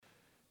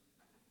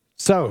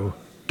So,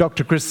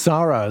 Dr. Chris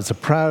Sarra is a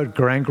proud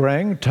Gurang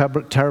Gurang,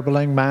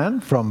 Taribelang man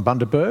from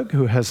Bundaberg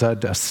who has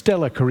had a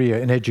stellar career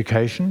in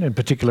education, in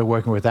particular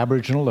working with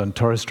Aboriginal and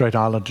Torres Strait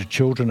Islander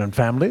children and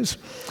families.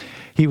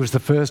 He was the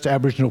first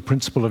Aboriginal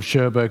principal of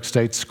Cherbourg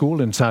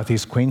School in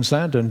southeast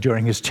Queensland, and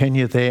during his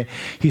tenure there,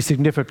 he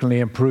significantly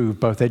improved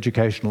both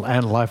educational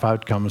and life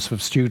outcomes for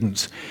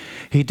students.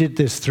 He did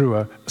this through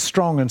a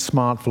strong and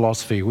smart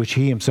philosophy which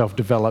he himself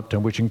developed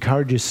and which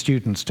encourages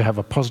students to have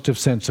a positive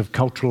sense of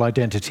cultural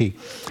identity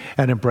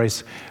and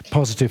embrace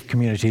positive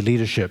community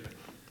leadership.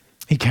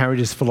 He carried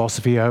his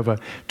philosophy over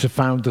to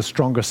found the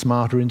Stronger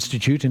Smarter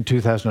Insitute in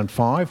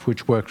 2005,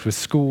 which works with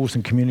schools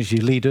and community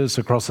leaders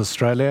across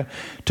Australia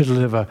to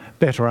deliver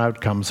better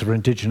outcomes for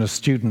Indigenous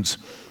students.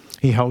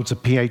 He holds a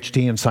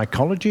PhD in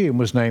psychology and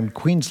was named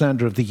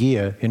Queenslander of the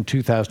Year in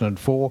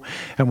 2004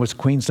 and was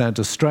Queensland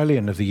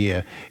Australian of the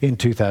Year in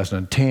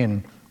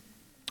 2010.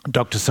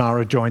 Dr.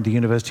 Sarra joined the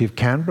University of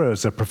Canberra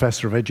as a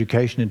Professor of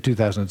Education in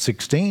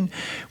 2016,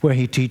 where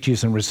he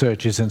teaches and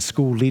researches in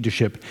school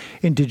leadership,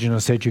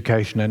 Indigenous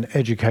education and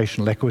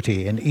educational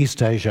equity in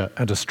East Asia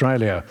and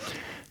Australia.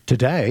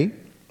 Today,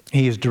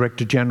 he is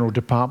Director General,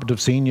 Department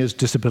of Seniors,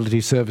 Disability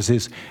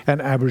Services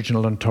and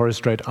Aboriginal and Torres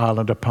Strait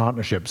Islander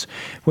Partnerships,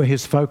 where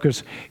his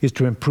focus is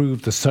to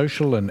improve the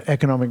social and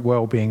economic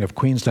well-being of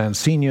Queensland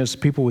seniors,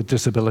 people with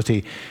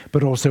disability,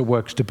 but also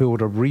works to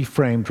build a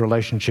reframed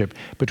relationship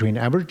between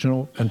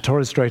Aboriginal and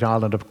Torres Strait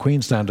Islander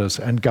Queenslanders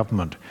and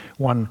government,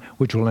 one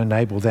which will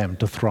enable them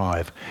to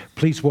thrive.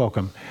 Please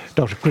welcome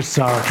Dr. Chris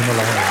Sarra to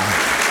Maleny.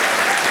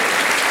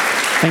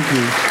 Thank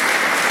you.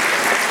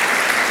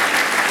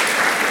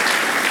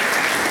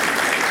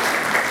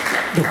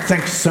 Look,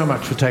 thanks so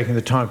much for taking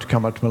the time to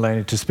come up to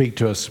Maleny to speak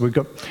to us. We've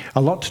got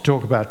a lot to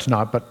talk about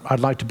tonight, but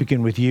I'd like to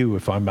begin with you,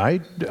 if I may,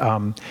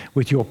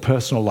 with your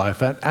personal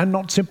life, and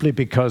not simply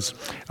because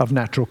of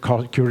natural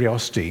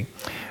curiosity.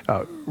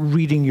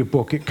 Reading your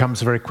book, it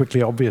comes very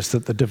quickly obvious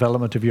that the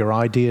development of your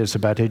ideas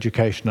about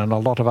education and a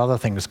lot of other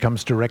things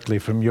comes directly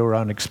from your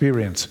own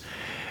experience.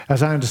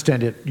 As I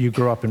understand it, you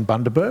grew up in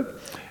Bundaberg,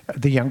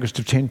 the youngest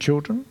of 10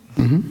 children?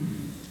 Mm-hmm.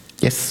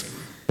 Yes.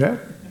 Yeah.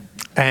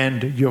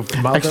 And your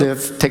mother? Actually,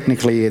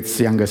 technically it's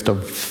youngest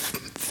of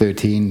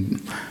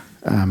 13,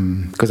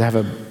 because I have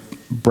a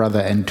brother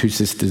and two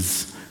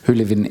sisters who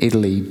live in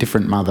Italy,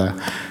 different mother.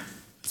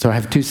 So I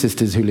have two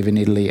sisters who live in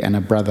Italy and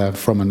a brother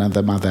from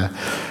another mother.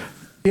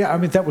 Yeah, I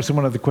mean, that was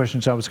one of the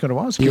questions I was going to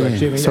ask you,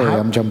 actually. I mean, sorry,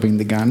 I'm jumping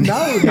the gun.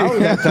 No,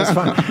 that's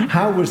fine.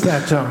 How was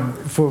that I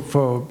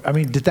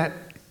mean, did that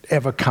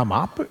ever come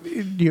up?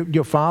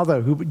 Your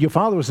father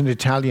was an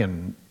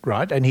Italian,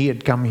 right? And he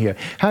had come here.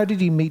 How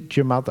did he meet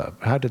your mother?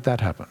 How did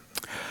that happen?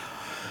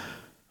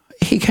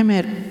 He came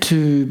out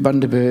to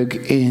Bundaberg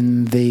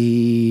in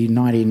the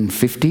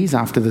 1950s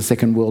after the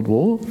Second World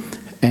War,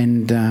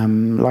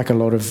 and like a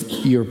lot of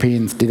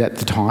Europeans did at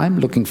the time,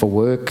 looking for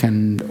work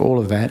and all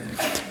of that.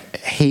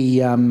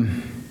 He,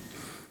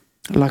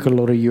 like a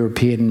lot of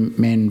European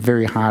men,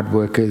 very hard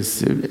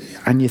workers,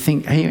 and you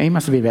think he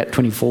must have been about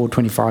 24,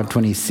 25,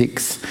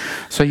 26.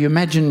 So you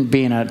imagine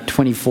being a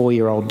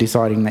 24-year-old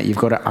deciding that you've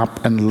got to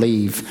up and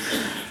leave,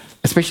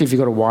 especially if you've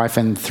got a wife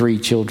and 3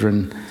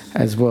 children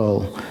as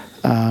well.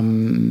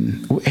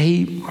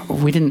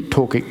 We didn't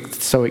talk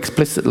so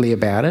explicitly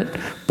about it,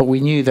 but we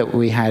knew that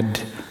we had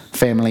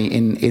family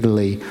in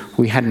Italy.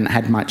 We hadn't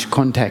had much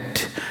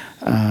contact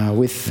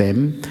with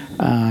them.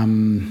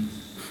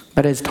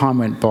 But as time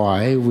went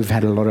by, we've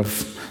had a lot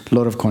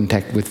of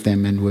contact with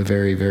them, and we're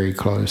very, very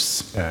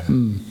close. Yeah.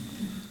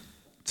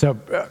 So,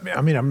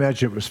 I mean, I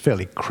imagine it was a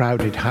fairly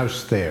crowded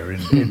house there in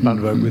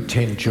Bundaberg with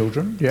 10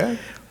 children, yeah?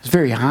 It's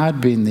very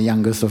hard being the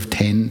youngest of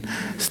 10,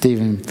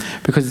 Stephen,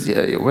 because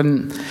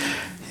when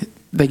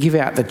they give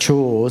out the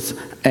chores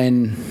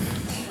and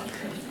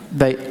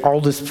they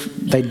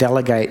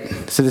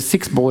delegate. So there's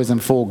 6 boys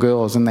and 4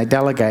 girls, and they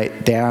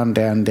delegate down.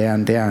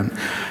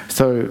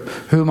 So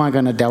who am I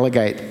going to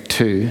delegate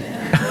to?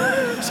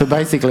 So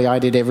basically, I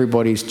did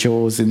everybody's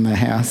chores in the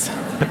house.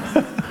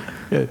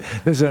 Yeah,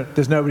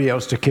 there's nobody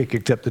else to kick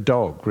except the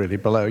dog, really,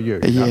 below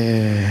you.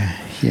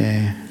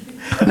 Yeah.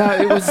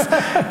 No,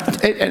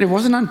 it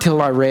wasn't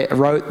until I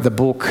wrote the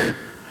book,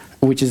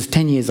 which is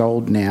 10 years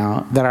old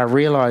now, that I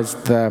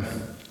realised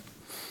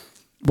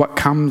what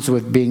comes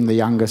with being the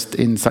youngest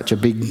in such a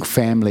big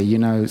family, you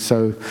know.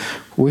 So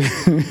we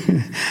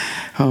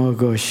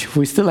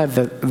we still have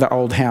the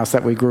old house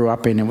that we grew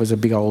up in. It was a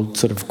big old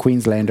sort of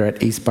Queenslander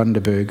at East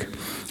Bundaberg,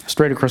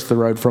 straight across the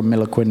road from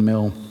Milliquin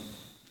Mill.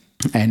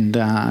 And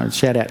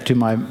shout out to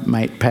my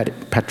mate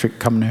Patrick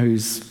Cumner,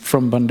 who's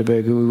from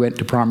Bundaberg, who we went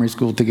to primary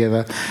school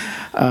together.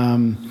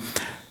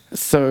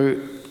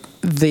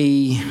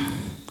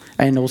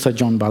 And also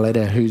John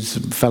Barletta, who's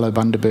a fellow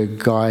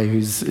Bundaberg guy,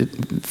 whose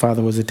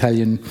father was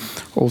Italian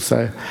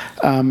also.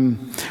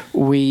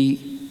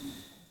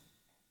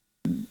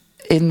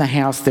 In the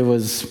house, there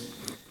was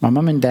my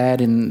mum and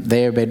dad in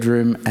their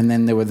bedroom, and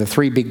then there were the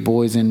 3 big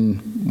boys in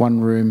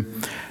one room,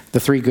 the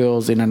 3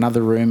 girls in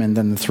another room, and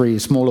then the 3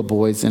 smaller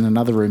boys in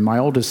another room. My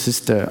oldest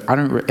sister, I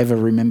don't ever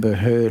remember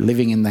her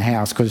living in the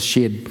house because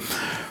she had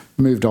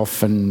moved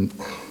off and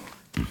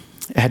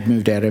had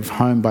moved out of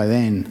home by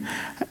then,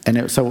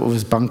 and so it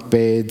was bunk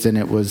beds, and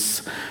it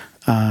was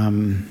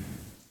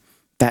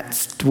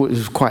it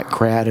was quite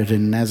crowded.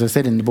 And as I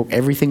said in the book,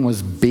 everything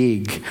was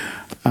big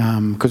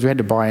because we had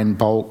to buy in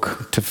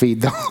bulk to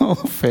feed the whole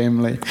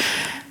family.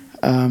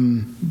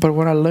 But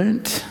what I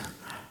learnt,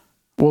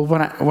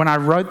 when I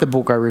wrote the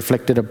book, I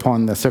reflected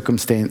upon the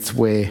circumstance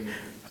where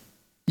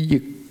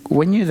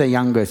when you're the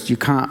youngest, you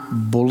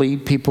can't bully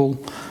people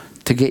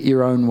to get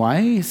your own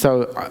way.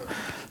 So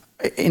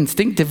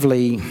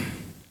instinctively,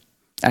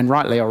 and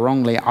rightly or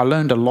wrongly, I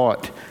learned a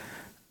lot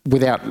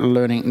without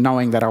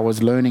knowing that I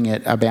was learning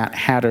it, about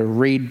how to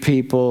read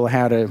people,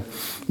 how to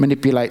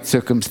manipulate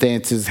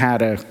circumstances, how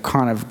to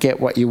kind of get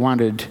what you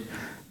wanted,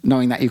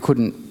 knowing that you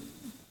couldn't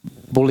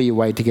bully your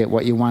way to get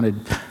what you wanted.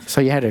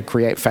 So you had to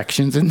create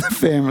factions in the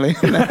family,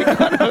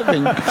 that kind of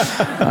thing.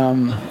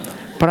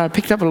 But I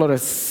picked up a lot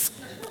of,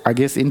 I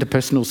guess,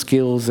 interpersonal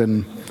skills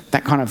and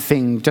that kind of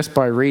thing just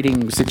by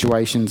reading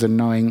situations and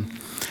knowing.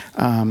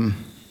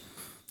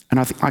 And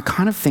I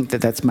kind of think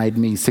that that's made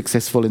me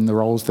successful in the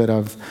roles that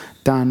I've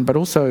done, but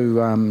also,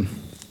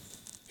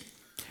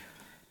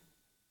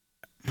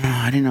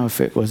 I don't know if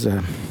it was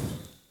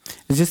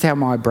it's just how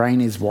my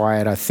brain is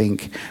wired, I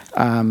think.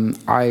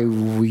 I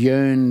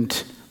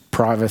yearned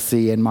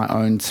privacy and my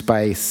own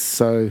space,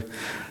 so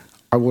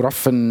I would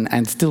often,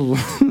 and still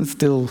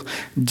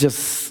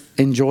just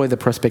enjoy the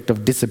prospect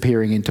of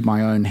disappearing into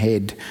my own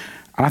head.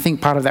 And I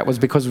think part of that was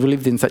because we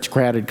lived in such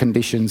crowded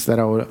conditions that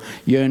I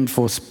yearned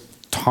for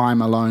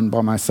time alone by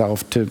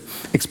myself to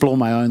explore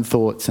my own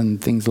thoughts and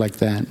things like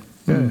that.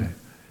 Yeah.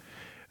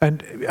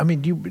 And I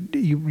mean,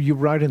 you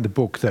write in the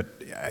book that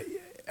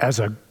as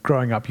a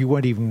growing up, you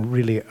weren't even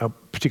really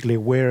particularly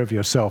aware of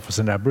yourself as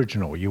an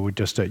Aboriginal. It was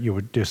just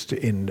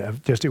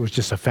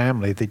a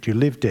family that you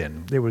lived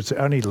in. It was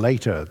only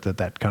later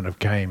that kind of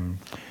came.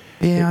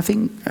 Yeah, I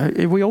think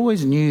we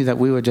always knew that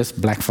we were just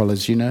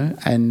blackfellas,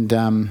 and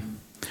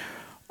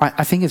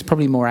I think it's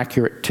probably more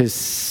accurate to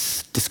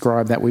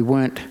describe that we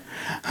weren't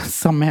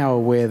somehow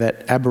aware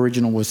that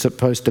Aboriginal was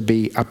supposed to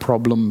be a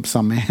problem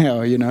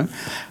somehow,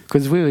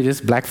 because we were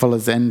just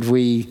blackfellas, and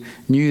we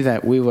knew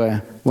that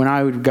when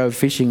I would go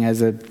fishing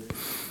as a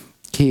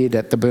kid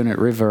at the Burnett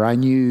River, I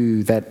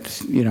knew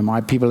that,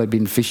 my people had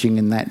been fishing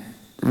in that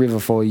river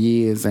for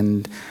years,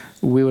 and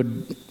we were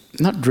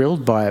not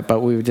drilled by it,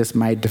 but we were just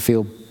made to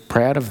feel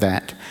proud of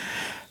that.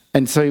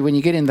 And so when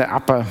you get in the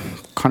upper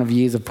kind of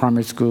years of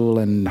primary school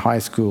and high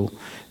school,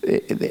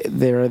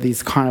 there are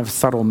these kind of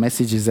subtle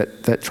messages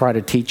that try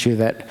to teach you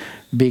that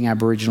being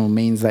Aboriginal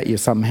means that you're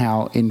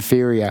somehow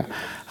inferior.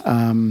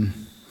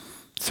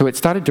 So it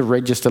started to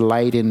register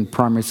late in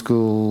primary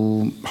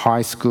school,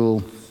 high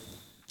school,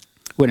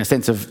 when a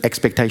sense of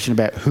expectation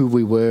about who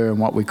we were and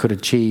what we could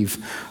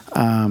achieve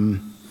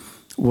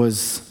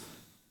was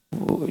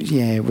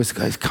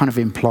kind of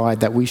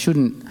implied that we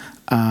shouldn't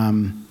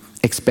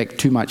expect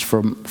too much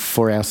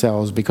for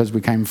ourselves because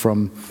we came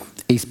from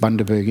East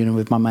Bundaberg,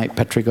 with my mate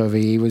Patrick over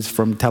here. He was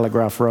from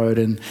Telegraph Road,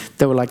 and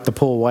they were like the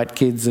poor white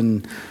kids,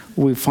 and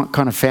we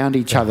kind of found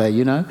each other,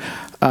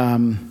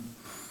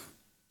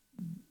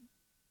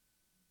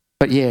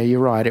 But yeah,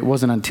 you're right. It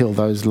wasn't until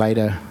those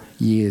later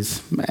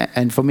years,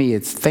 and for me,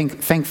 it's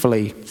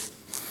thankfully,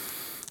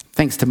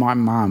 thanks to my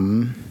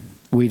mum,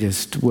 we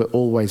just were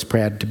always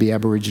proud to be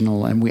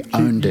Aboriginal, and we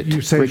owned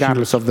it,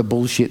 regardless of the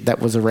bullshit that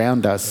was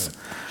around us.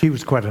 She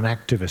was quite an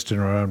activist in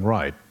her own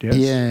right, yes?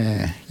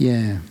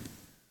 Yeah.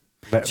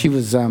 She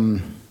was, the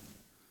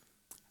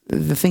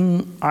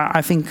thing,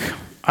 I think,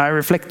 I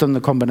reflect on the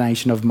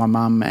combination of my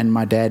mum and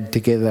my dad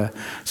together.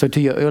 So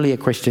to your earlier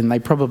question, they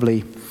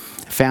probably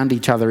found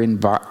each other in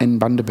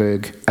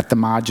Bundaberg at the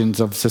margins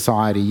of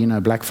society,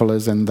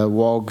 blackfellas and the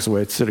wogs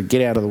were sort of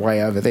get out of the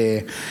way over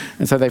there.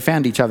 And so they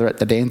found each other at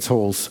the dance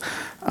halls.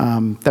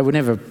 They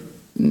were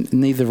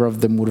neither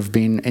of them would have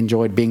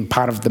enjoyed being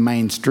part of the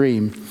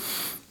mainstream.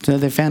 So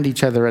they found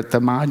each other at the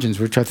margins,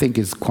 which I think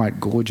is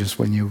quite gorgeous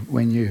when you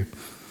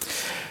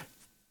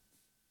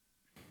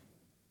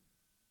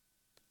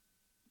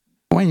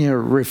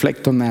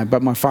reflect on that.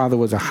 But my father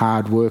was a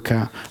hard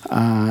worker,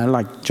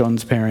 like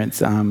John's parents.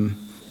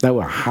 They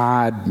were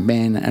hard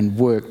men and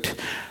worked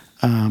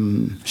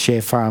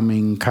share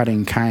farming,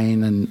 cutting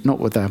cane, and not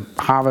with a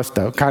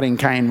harvester, cutting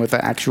cane with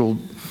the actual.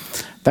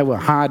 They were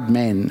hard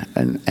men,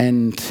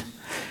 and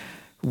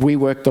we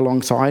worked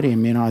alongside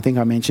him. I think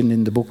I mentioned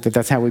in the book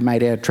that's how we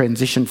made our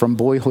transition from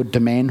boyhood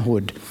to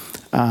manhood,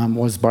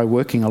 was by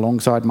working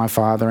alongside my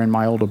father and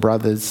my older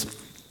brothers.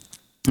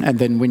 And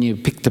then when you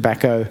pick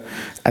tobacco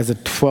as a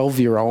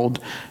 12-year-old,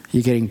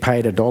 you're getting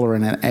paid $1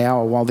 an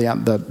hour while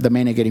the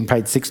men are getting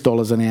paid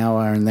 $6 an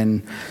hour. And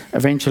then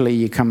eventually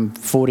you come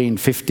 14,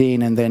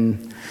 15, and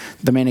then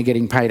the men are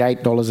getting paid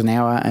 $8 an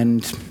hour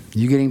and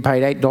you're getting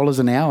paid $8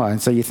 an hour. And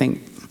so you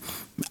think,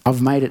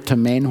 I've made it to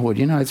manhood.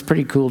 It's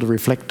pretty cool to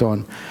reflect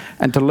on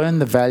and to learn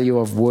the value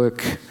of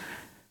work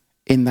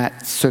in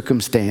that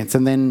circumstance.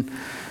 And then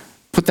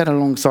put that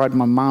alongside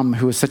my mum,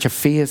 who was such a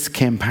fierce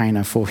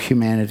campaigner for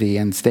humanity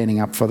and standing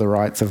up for the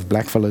rights of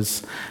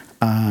blackfellas.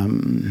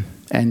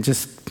 and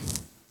just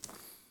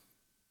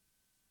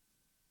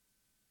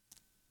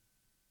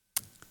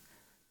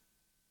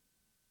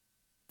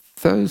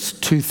those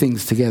two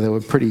things together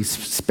were pretty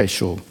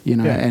special,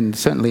 and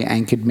certainly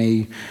anchored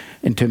me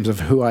in terms of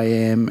who I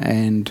am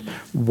and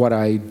what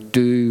I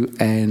do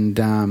and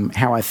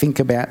how I think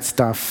about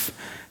stuff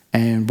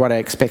and what I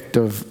expect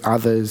of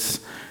others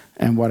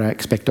and what I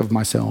expect of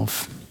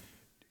myself.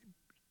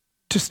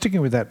 Just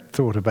sticking with that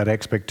thought about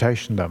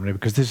expectation, Dominic,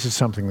 because this is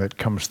something that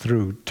comes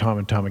through time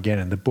and time again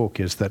in the book,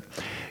 is that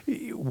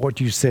what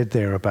you said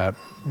there about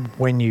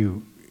when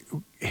you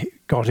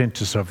got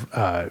into sort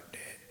of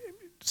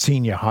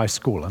senior high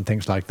school and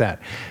things like that,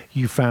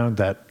 you found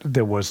that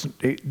there was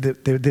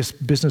this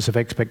business of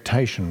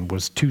expectation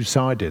was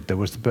two-sided. There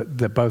was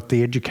both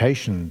the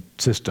education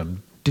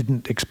system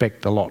didn't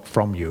expect a lot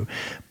from you,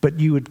 but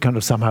you had kind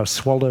of somehow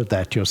swallowed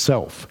that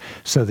yourself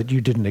so that you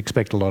didn't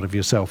expect a lot of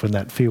yourself in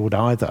that field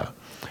either.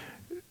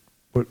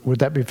 Would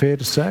that be fair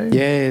to say?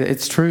 Yeah,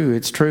 it's true,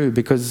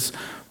 because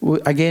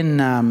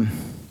again,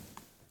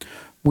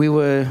 we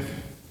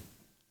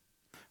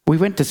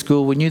went to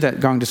school. We knew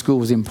that going to school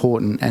was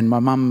important, and my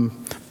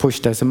mum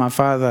pushed us. And my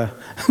father,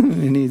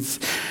 he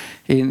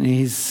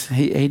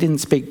didn't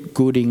speak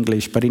good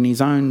English, but in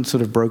his own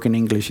sort of broken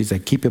English, he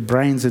said, "Keep your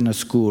brains in a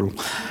school,"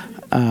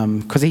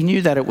 because he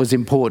knew that it was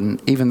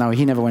important, even though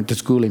he never went to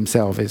school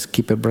himself. Is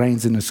keep your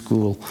brains in a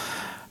school,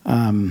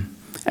 and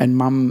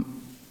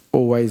Mum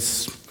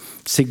always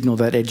signalled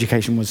that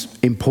education was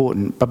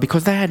important, but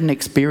because they hadn't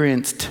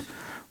experienced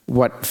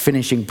what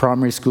finishing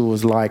primary school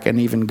was like and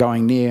even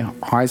going near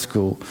high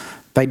school,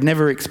 they'd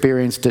never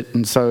experienced it,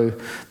 and so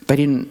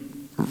they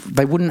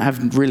wouldn't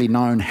have really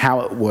known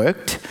how it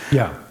worked,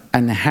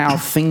 and how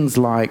things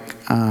like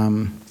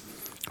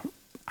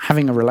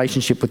having a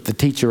relationship with the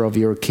teacher of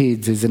your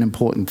kids is an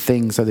important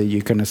thing, so that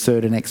you can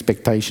assert an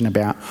expectation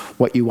about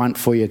what you want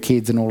for your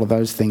kids and all of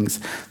those things.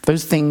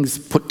 Those things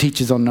put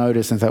teachers on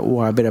notice and thought, "Oh,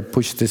 I better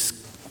push this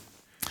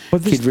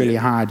kid really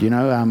hard,"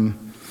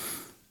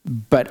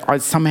 But I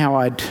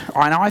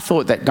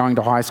thought that going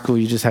to high school,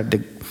 you just had to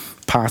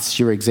pass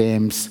your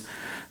exams,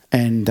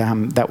 and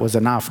that was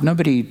enough.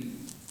 Nobody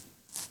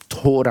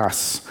taught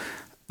us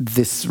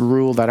this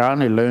rule that I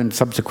only learned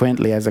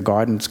subsequently as a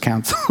guidance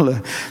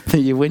counsellor,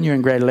 that when you're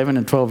in grade 11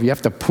 and 12, you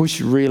have to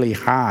push really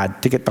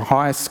hard to get the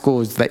highest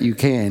scores that you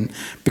can,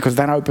 because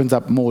that opens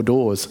up more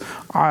doors.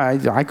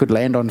 I could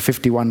land on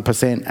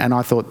 51%, and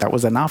I thought that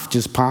was enough,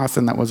 just pass,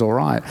 and that was all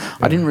right.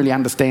 I didn't really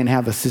understand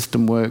how the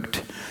system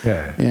worked.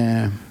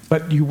 Yeah.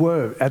 But you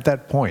were, at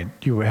that point,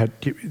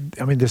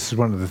 this is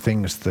one of the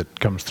things that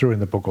comes through in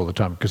the book all the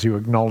time, because you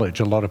acknowledge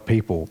a lot of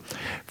people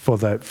for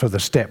the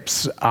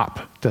steps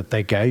up that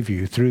they gave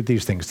you through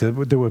these things. There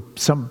were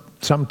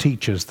some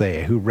teachers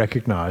there who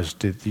recognised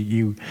that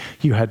you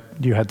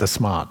had the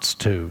smarts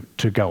to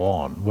go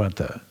on, weren't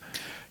there?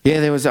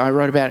 Yeah, I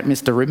wrote about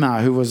Mr.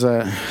 Rimmer, who was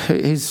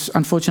he's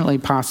unfortunately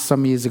passed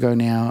some years ago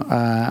now,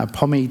 a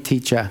POMI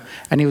teacher,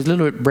 and he was a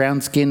little bit brown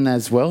skinned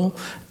as well.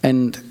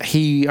 And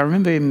I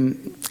remember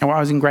him, when I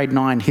was in grade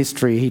 9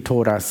 history, he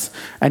taught us,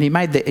 and he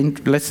made the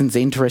lessons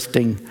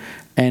interesting,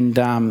 and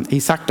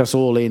he sucked us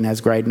all in as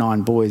grade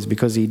 9 boys,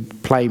 because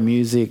he'd play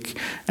music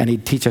and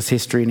he'd teach us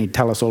history, and he'd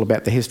tell us all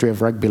about the history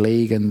of rugby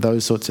league and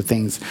those sorts of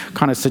things.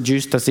 Kind of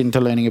seduced us into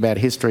learning about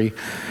history,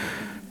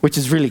 which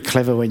is really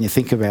clever when you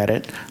think about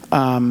it.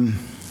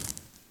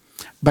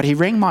 But he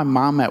rang my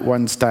mum at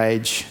one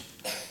stage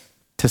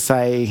to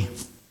say,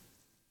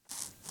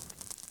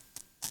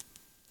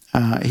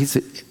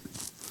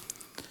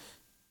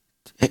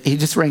 he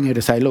just rang her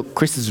to say, "Look,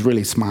 Chris is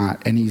really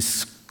smart and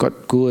he's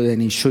got good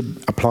and he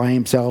should apply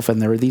himself,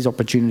 and there are these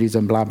opportunities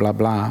and blah, blah,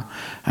 blah.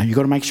 And you've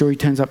got to make sure he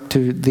turns up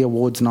to the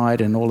awards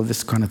night and all of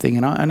this kind of thing."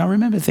 And I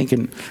remember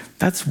thinking,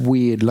 that's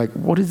weird. Like,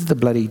 what is the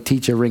bloody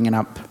teacher ringing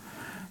up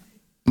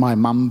my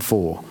mum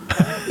for,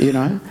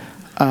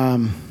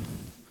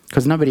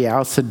 because nobody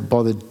else had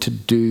bothered to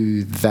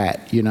do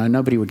that.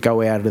 Nobody would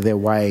go out of their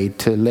way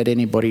to let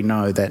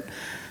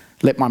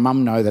my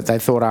mum know that they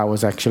thought I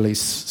was actually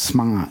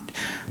smart.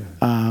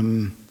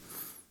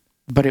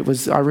 But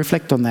I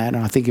reflect on that,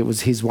 and I think it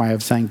was his way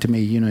of saying to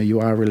me, you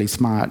are really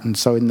smart. And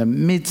so in the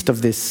midst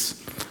of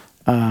this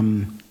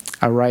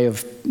array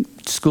of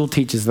school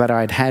teachers that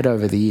I'd had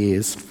over the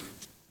years,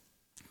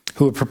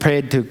 who were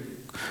prepared to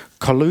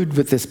collude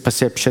with this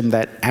perception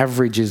that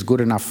average is good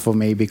enough for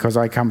me because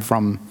I come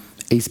from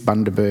East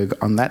Bundaberg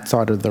on that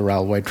side of the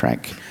railway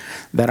track,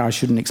 that I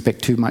shouldn't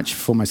expect too much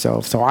for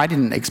myself. So I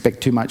didn't expect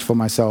too much for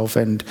myself,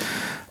 and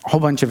a whole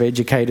bunch of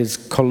educators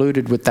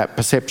colluded with that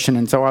perception,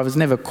 and so I was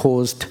never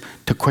caused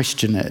to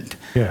question it.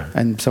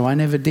 And so I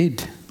never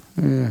did.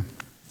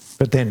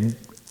 But then,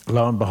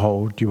 lo and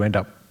behold, you end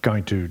up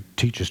going to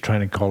Teachers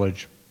Training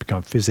College, become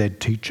a phys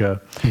ed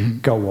teacher,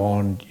 go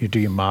on, you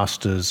do your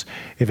masters,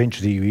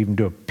 eventually you even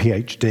do a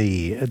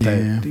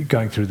PhD,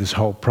 going through this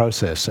whole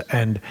process.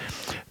 And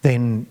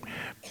then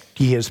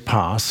years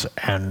pass,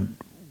 and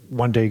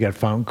one day you get a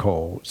phone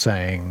call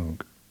saying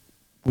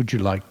would you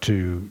like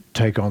to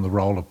take on the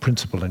role of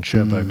principal in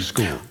Cherbourg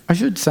School? I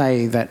should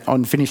say that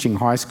on finishing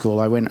high school,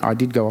 I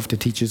did go off to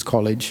teachers'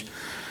 college,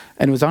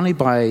 and it was only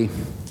by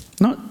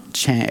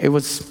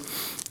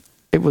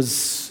it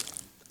was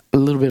a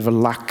little bit of a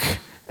luck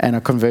and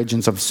a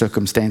convergence of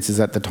circumstances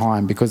at the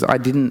time, because I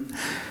didn't,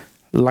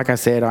 like I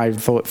said, I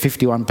thought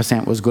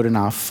 51% was good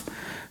enough,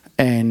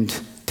 and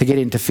to get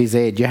into phys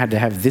ed, you had to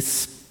have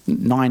this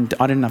 9,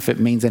 I don't know if it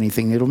means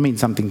anything, it'll mean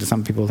something to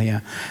some people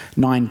here.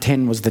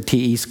 9-10 was the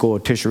TE score,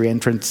 tertiary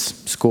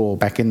entrance score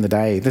back in the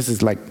day. This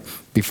is like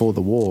before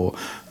the war,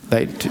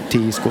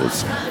 TE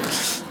scores.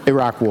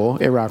 Iraq War.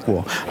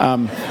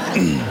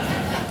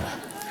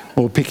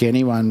 Or pick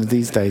anyone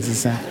these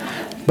days.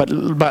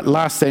 But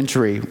last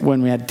century,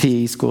 when we had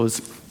TE scores,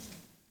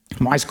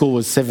 my score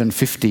was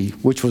 750,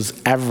 which was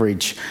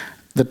average.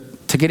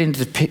 To get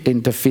into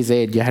phys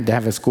ed, you had to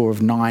have a score of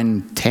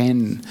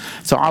 9-10.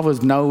 So I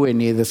was nowhere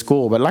near the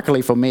score. But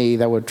luckily for me,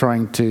 there was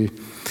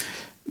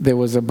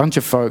a bunch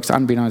of folks,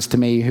 unbeknownst to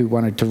me, who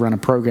wanted to run a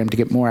program to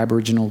get more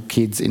Aboriginal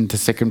kids into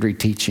secondary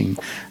teaching.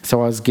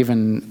 So I was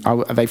given,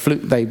 they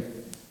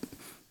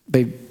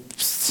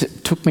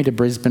took me to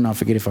Brisbane. I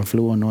forget if I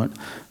flew or not.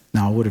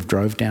 No, I would have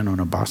drove down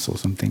on a bus or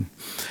something.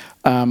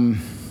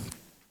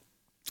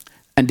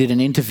 And did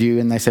an interview,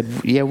 and they said,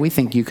 yeah, we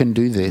think you can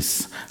do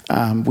this.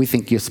 We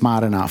think you're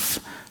smart enough.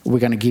 We're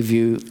going to give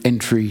you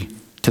entry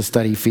to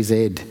study phys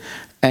ed.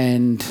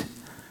 And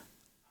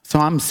so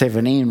I'm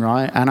 17,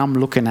 right? And I'm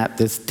looking at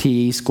this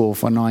TE score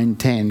for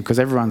 9-10, because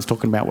everyone's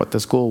talking about what the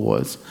score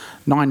was.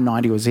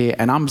 990 was here,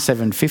 and I'm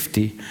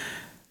 750.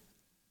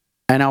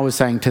 And I was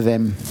saying to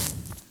them,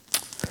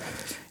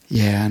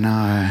 yeah,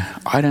 no,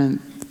 I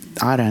don't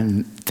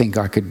think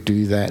I could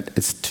do that.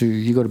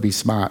 You got to be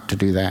smart to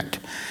do that.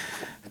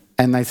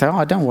 And they say,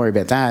 oh, don't worry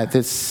about that.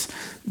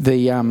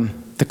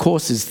 The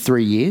course is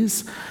 3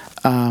 years.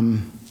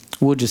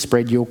 We'll just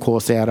spread your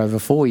course out over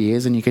 4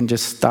 years, and you can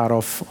just start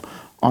off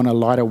on a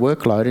lighter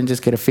workload and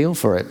just get a feel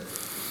for it.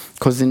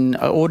 Because in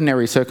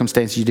ordinary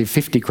circumstances, you do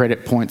 50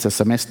 credit points a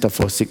semester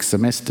for 6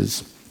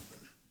 semesters.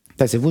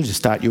 They said, we'll just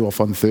start you off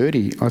on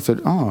 30. I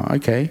said, oh,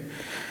 okay.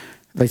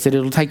 They said,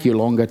 it'll take you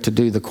longer to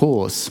do the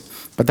course,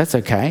 but that's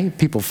okay.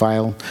 People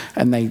fail,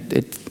 and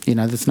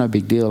that's no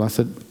big deal. I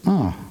said,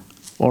 oh,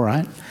 all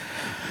right.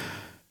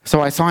 So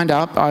I signed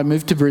up. I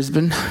moved to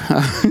Brisbane.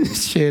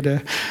 shared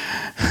a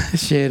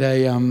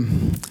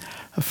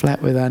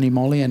flat with Auntie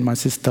Molly and my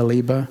sister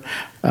Liba,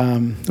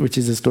 which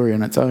is a story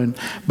on its own.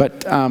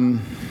 But I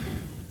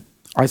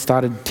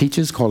started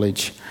teachers'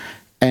 college,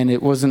 and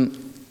it wasn't.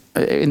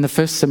 In the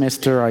first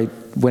semester, I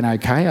went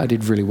okay. I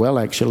did really well,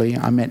 actually.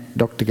 I met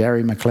Dr.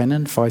 Gary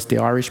McLennan,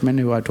 feisty Irishman,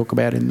 who I talk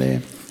about in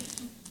there.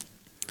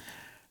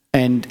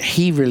 And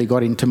he really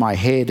got into my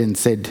head and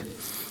said,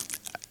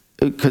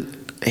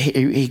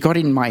 he got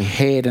in my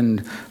head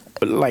and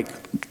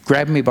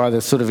grabbed me by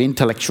the sort of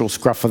intellectual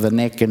scruff of the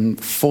neck and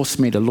forced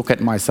me to look at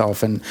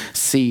myself and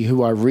see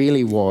who I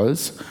really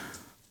was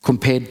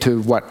compared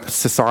to what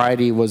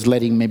society was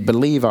letting me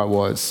believe I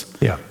was.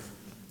 Yeah.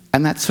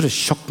 And that sort of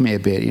shocked me a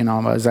bit. I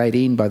was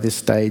 18 by this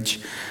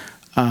stage,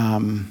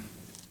 and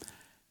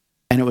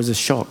it was a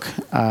shock.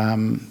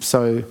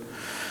 So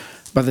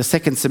by the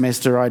second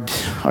semester, I'd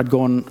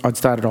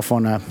started off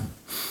on a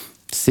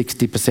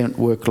 60%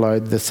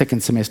 workload. The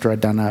second semester,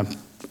 I'd done a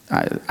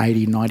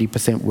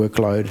 80-90%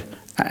 workload,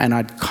 and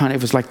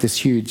it was like this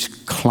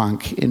huge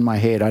clunk in my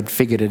head. I'd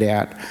figured it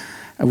out,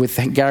 and with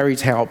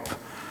Gary's help,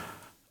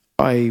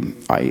 I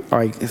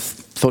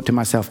thought to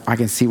myself, I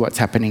can see what's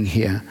happening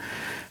here.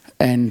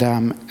 And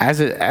as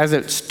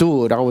it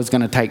stood, I was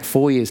going to take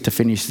 4 years to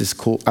finish this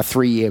course, a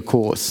 3-year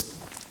course.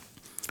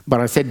 But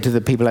I said to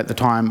the people at the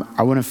time,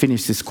 I want to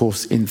finish this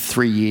course in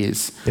 3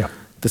 years,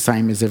 the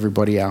same as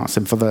everybody else.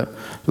 And for the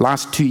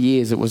last 2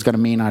 years, it was going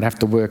to mean I'd have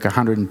to work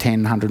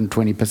 110,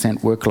 120%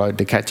 workload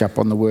to catch up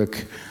on the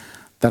work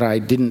that I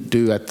didn't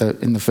do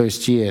in the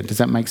first year. Does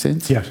that make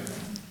sense? Yes.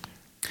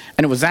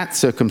 And it was that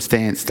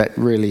circumstance that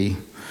really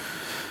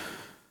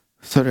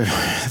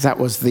that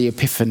was the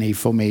epiphany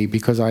for me,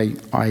 because I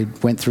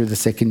went through the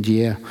second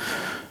year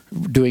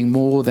doing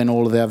more than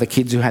all of the other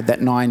kids who had that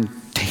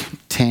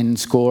 9-10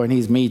 score, and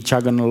here's me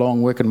chugging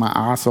along, working my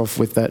ass off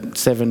with that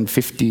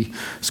 750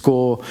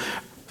 score,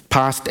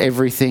 passed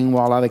everything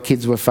while other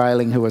kids were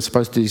failing who were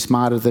supposed to be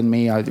smarter than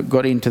me. I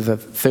got into the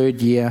third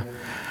year,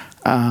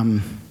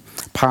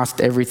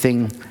 passed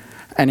everything,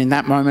 and in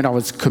that moment I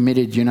was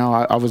committed.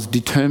 I was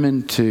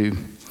determined to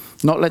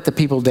not let the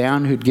people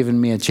down who'd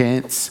given me a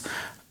chance,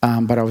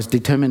 but I was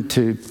determined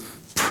to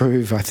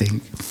prove, I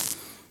think.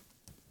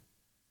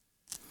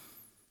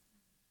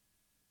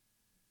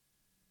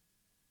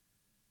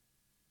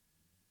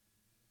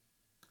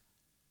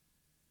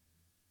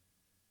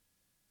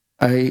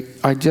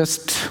 I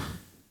just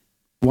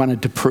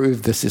wanted to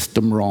prove the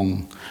system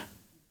wrong,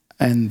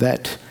 and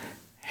that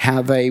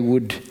how they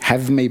would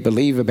have me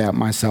believe about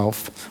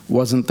myself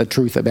wasn't the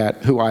truth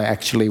about who I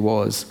actually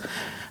was.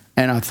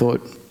 And I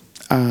thought,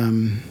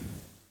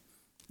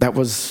 that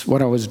was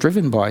what I was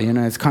driven by. You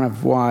know, it's kind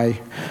of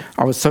why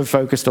I was so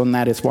focused on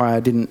that. It's why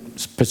I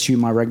didn't pursue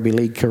my rugby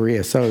league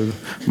career. So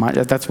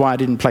that's why I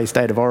didn't play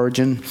State of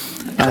Origin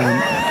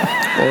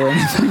or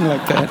anything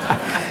like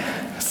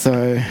that.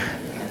 So,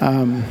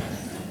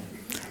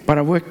 but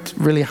I worked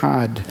really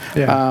hard.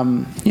 Yeah.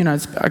 You know,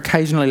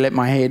 occasionally let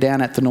my hair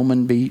down at the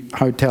Normanby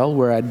Hotel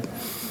where I'd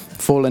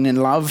fallen in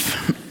love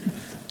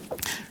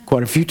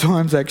quite a few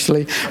times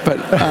actually.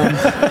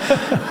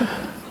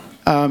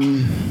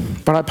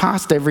 But I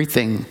passed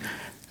everything.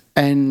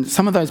 And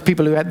some of those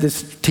people who had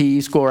this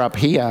TE score up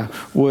here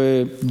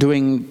were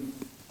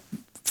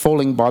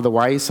falling by the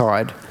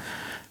wayside.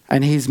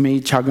 And here's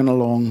me chugging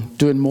along,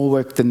 doing more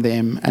work than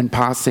them and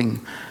passing.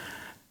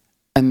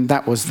 And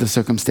that was the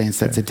circumstance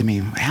that said to me,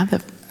 how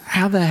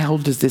the hell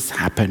does this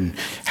happen?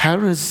 How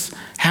is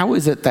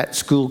it that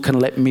school can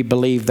let me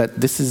believe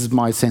that this is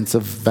my sense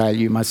of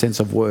value, my sense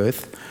of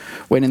worth,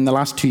 when in the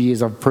last 2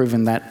 years I've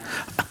proven that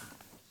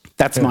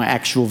that's my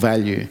actual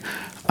value.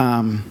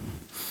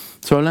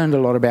 So I learned a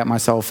lot about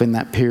myself in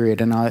that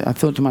period, and I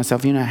thought to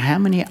myself, you know, how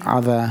many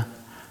other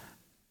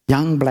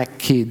young black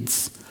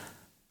kids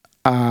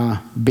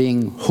are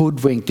being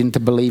hoodwinked into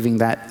believing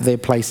that their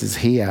place is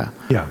here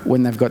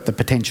when they've got the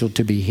potential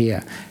to be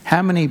here?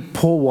 How many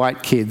poor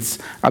white kids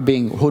are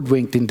being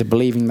hoodwinked into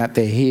believing that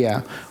they're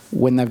here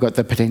when they've got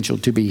the potential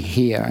to be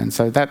here? And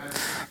so that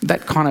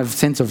kind of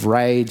sense of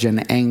rage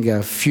and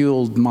anger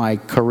fueled my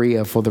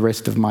career for the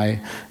rest of my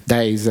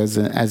days as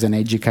an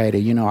educator.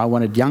 You know, I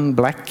wanted young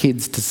black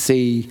kids to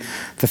see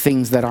the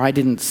things that I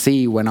didn't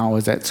see when I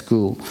was at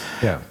school.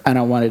 Yeah. And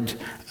I wanted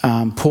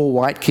poor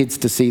white kids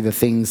to see the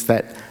things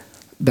that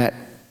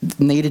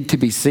needed to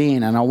be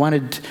seen, and I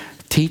wanted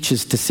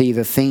teachers to see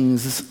the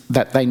things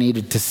that they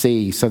needed to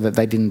see so that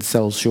they didn't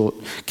sell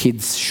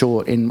kids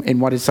short in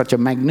what is such a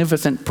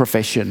magnificent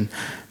profession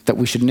that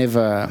we should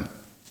never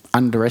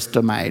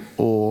underestimate,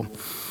 or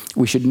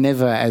we should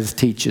never as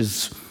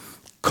teachers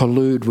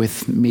collude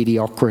with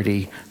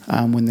mediocrity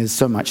when there's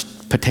so much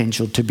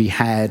potential to be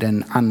had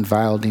and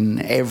unveiled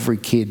in every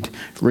kid,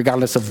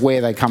 regardless of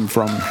where they come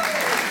from.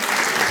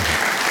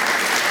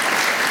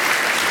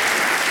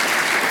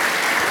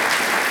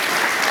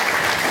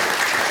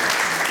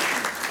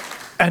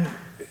 And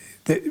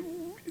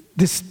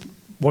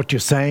what you're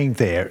saying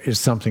there is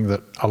something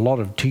that a lot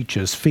of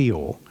teachers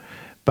feel,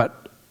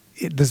 but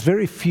there's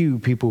very few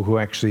people who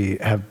actually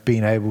have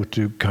been able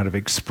to kind of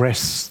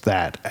express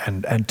that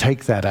and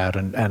take that out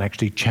and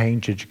actually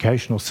change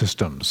educational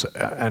systems.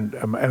 And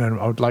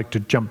I would like to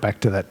jump back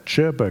to that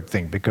Cherbourg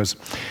thing, because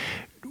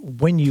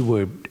when you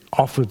were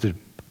offered the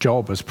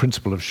job as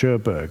principal of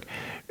Cherbourg,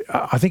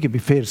 I think it'd be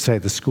fair to say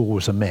the school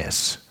was a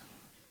mess.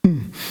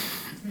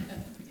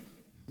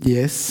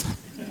 Yes.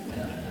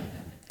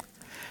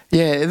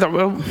 Yeah,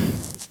 well,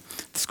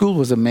 the school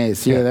was a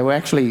mess. Yeah, they were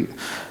actually,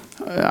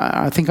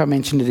 I think I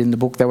mentioned it in the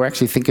book, they were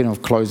actually thinking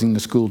of closing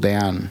the school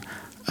down,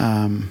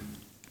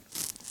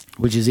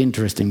 which is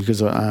interesting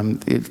because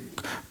it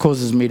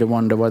causes me to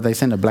wonder why they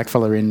send a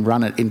blackfella in,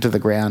 run it into the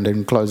ground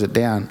and close it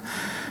down.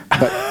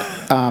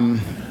 But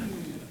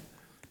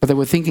they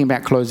were thinking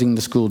about closing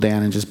the school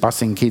down and just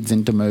busing kids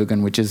into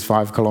Mergen, which is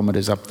 5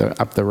 kilometres up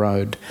the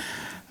road.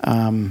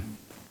 And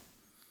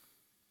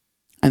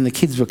the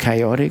kids were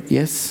chaotic,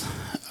 yes.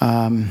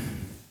 And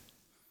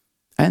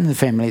the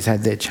families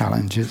had their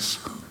challenges.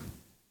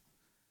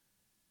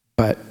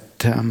 But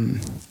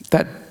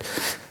that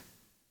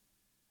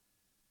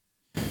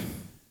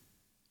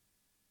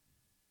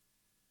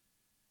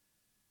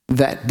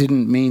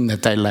didn't mean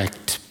that they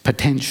lacked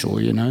potential,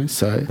 you know.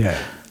 So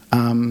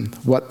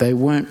what they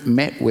weren't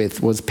met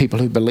with was people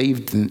who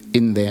believed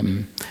in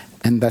them,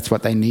 and that's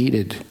what they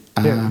needed.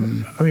 I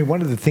mean,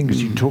 one of the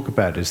things you talk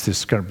about is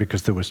this kind of,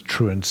 because there was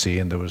truancy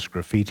and there was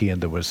graffiti and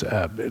there was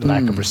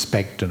lack of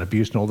respect and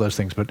abuse and all those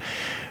things. But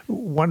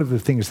one of the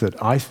things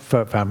that I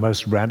found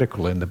most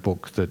radical in the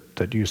book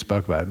that you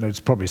spoke about, and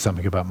it's probably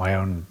something about my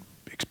own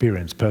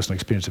experience, personal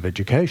experience of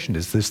education,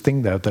 is this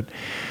thing, though, that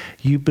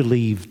you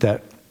believe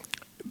that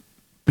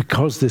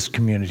because this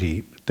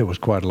community, there was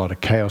quite a lot of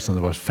chaos and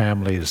there was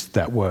families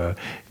that were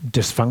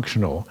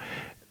dysfunctional,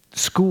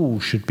 school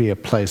should be a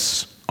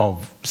place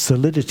of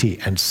solidity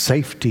and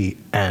safety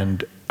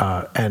and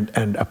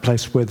a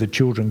place where the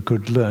children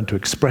could learn to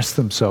express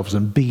themselves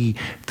and be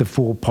the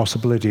full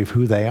possibility of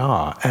who they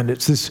are. And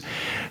there's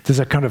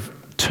a kind of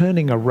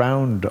turning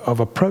around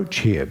of approach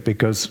here,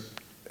 because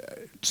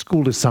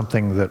school is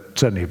something that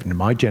certainly in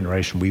my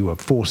generation we were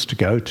forced to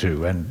go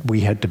to, and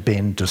we had to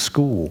bend to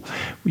school.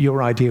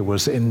 Your idea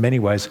was, in many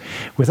ways,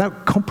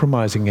 without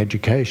compromising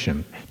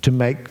education, to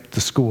make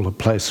the school a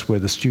place where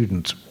the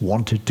students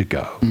wanted to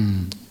go.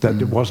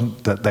 That it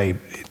wasn't that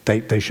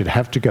they should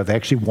have to go, they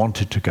actually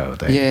wanted to go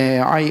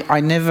there.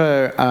 I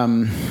never...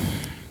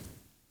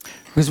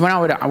 because when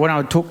I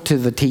would talk to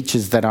the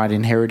teachers that I'd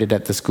inherited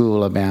at the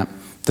school about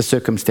the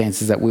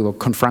circumstances that we were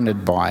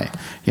confronted by.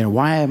 You know,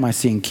 why am I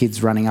seeing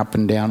kids running up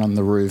and down on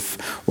the roof?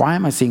 Why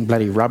am I seeing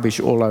bloody rubbish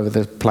all over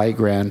the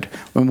playground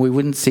when we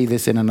wouldn't see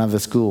this in another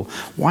school?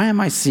 Why am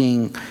I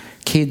seeing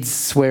kids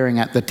swearing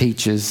at the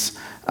teachers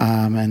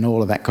and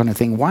all of that kind of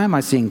thing. Why am I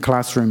seeing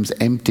classrooms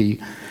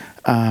empty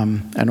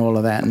and all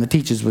of that? And the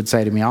teachers would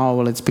say to me, oh,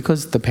 well, it's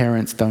because the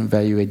parents don't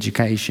value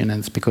education, and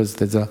it's because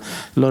there's a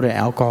lot of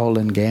alcohol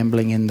and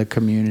gambling in the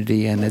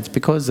community, and it's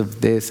because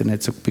of this and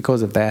it's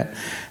because of that.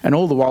 And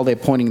all the while they're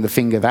pointing the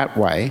finger that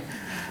way,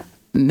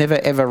 never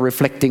ever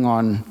reflecting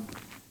on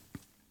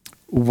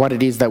what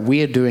it is that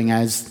we're doing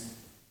as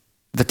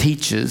the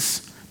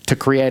teachers to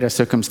create a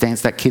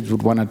circumstance that kids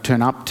would want to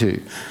turn up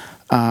to.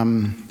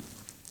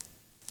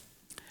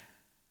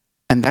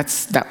 And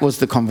that was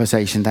the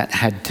conversation that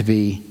had to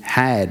be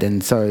had.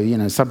 And so, you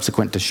know,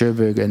 subsequent to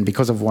Cherbourg, and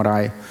because of what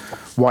I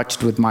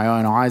watched with my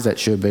own eyes at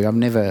Cherbourg, I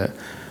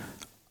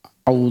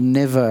will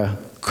never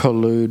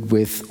collude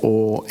with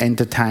or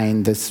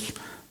entertain this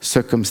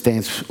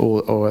circumstance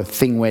or a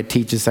thing where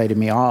teachers say to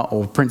me,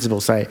 or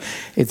principals say,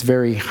 it's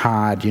very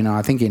hard. You know,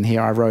 I think in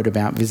here I wrote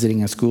about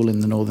visiting a school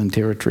in the Northern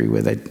Territory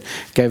where they'd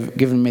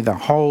given me the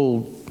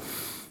whole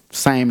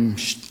same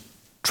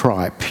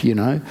tripe, you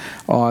know.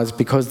 Oh, it's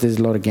because there's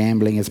a lot of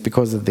gambling, it's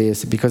because of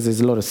this, because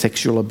there's a lot of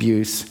sexual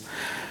abuse.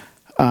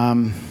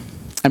 And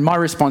my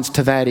response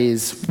to that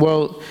is,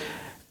 well,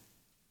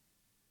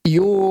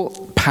 you're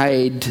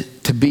paid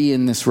to be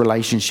in this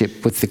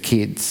relationship with the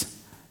kids.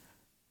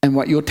 And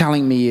what you're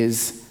telling me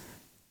is,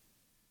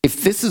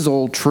 if this is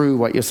all true,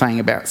 what you're saying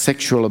about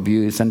sexual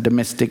abuse and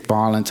domestic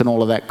violence and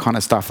all of that kind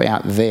of stuff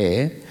out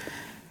there,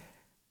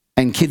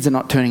 and kids are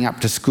not turning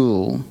up to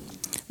school,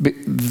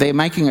 they're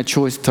making a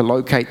choice to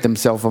locate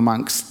themselves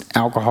amongst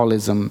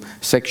alcoholism,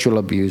 sexual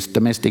abuse,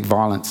 domestic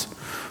violence.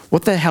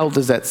 What the hell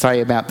does that say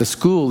about the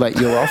school that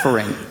you're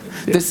offering?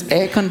 This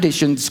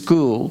air-conditioned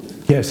school.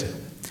 Yes.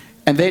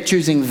 And they're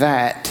choosing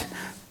that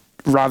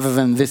rather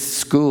than this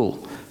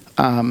school.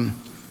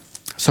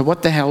 So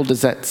what the hell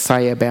does that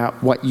say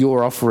about what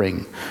you're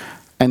offering?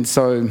 And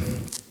so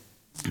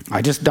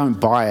I just don't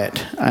buy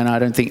it, and I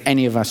don't think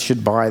any of us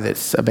should buy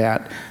this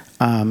about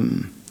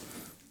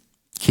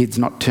kids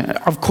not...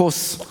 Of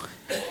course,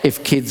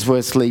 if kids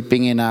were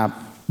sleeping in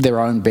their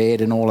own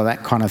bed and all of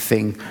that kind of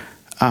thing,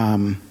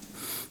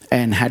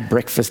 and had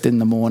breakfast in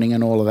the morning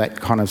and all of that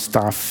kind of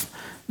stuff,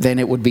 then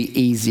it would be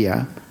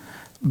easier.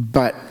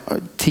 But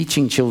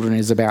teaching children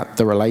is about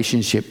the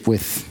relationship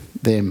with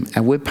them,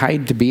 and we're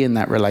paid to be in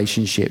that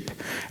relationship,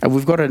 and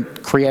we've got to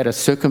create a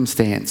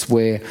circumstance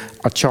where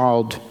a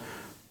child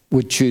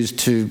would choose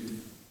to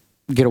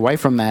get away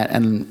from that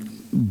and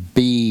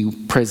be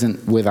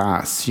present with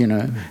us, you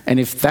know. And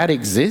if that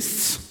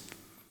exists,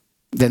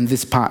 then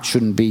this part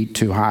shouldn't be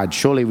too hard.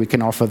 Surely we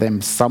can offer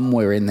them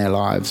somewhere in their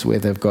lives where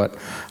they've got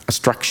a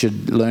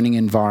structured learning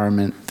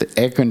environment, the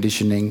air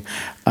conditioning.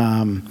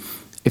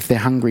 If they're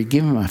hungry,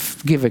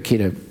 give a kid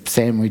a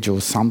sandwich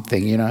or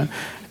something, you know.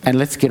 And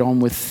let's get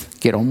on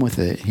with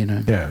it, you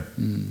know. Yeah.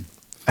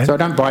 So I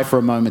don't buy for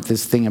a moment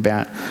this thing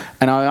about,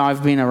 and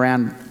I've been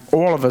around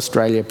all of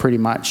Australia pretty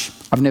much.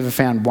 I've never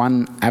found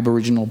one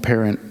Aboriginal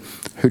parent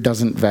who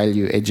doesn't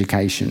value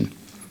education.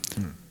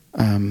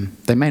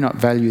 They may not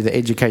value the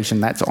education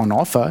that's on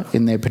offer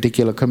in their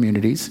particular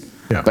communities,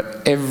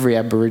 but every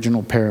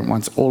Aboriginal parent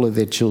wants all of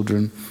their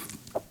children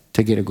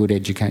to get a good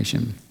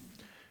education.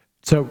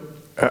 So,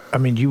 I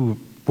mean, you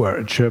were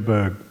at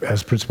Cherbourg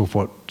as principal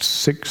for what,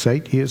 6,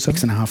 8 years?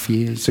 Something? 6.5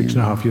 years.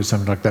 6.5 years,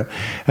 something like that.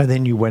 And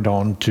then you went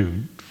on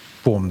to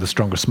form the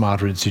Stronger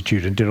Smarter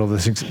Insitute and did all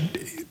those things.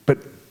 But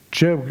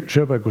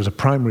Cherbourg was a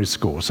primary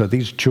school, so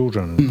these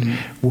children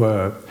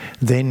were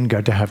then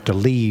going to have to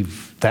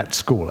leave that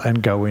school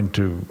and go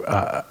into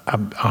a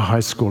high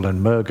school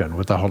in Mergen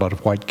with a whole lot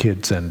of white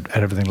kids and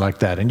everything like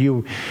that. And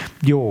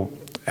your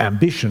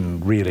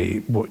ambition,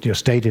 really, your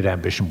stated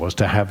ambition was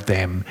to have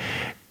them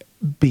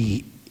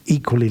be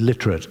equally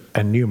literate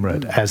and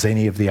numerate as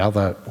any of the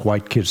other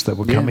white kids that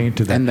were coming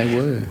into that. And they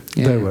were.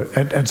 Yeah. They were.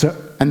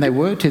 And they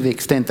were, to the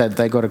extent that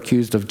they got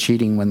accused of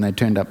cheating when they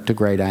turned up to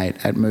grade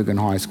 8 at Mergen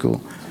High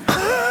School.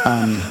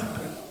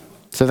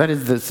 So that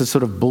is the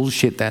sort of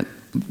bullshit that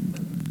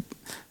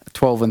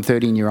 12 and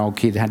 13-year-old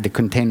kid had to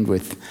contend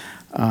with.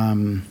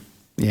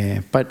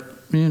 But,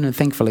 you know,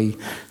 thankfully,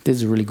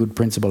 there's a really good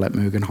principal at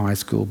Mergen High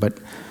School. But,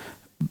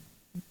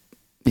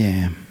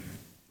 yeah.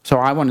 So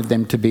I wanted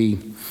them to be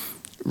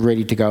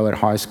ready to go at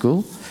high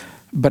school.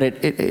 But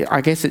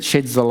I guess it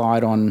sheds the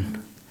light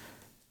on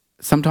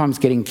sometimes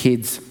getting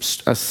kids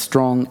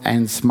strong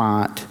and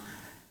smart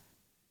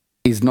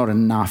is not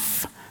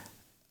enough,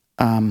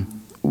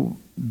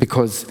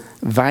 because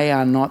they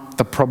are not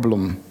the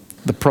problem.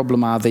 The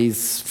problem are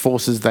these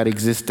forces that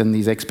exist and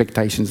these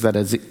expectations that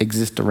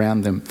exist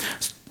around them.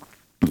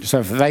 So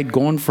if they'd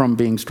gone from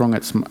being strong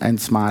and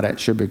smart at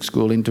Cherbourg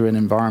School into an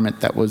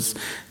environment that was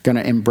going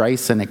to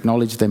embrace and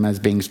acknowledge them as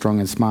being strong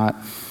and smart,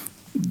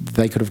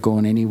 they could have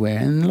gone anywhere,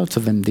 and lots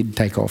of them did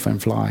take off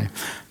and fly.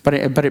 But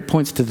it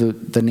points to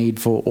the need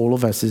for all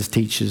of us as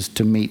teachers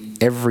to meet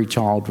every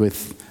child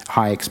with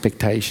high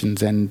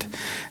expectations and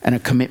a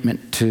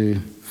commitment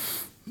to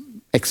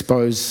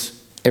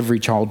expose every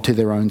child to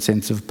their own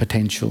sense of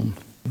potential.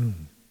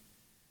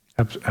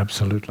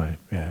 Absolutely,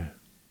 yeah.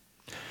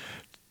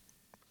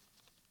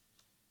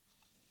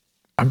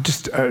 I'm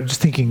just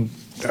thinking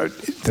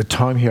the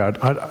time here.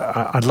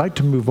 I'd like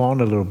to move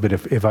on a little bit,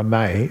 if I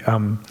may.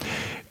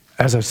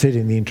 As I said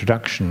in the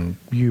introduction,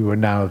 you are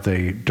now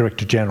the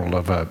Director General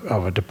of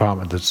a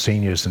department that's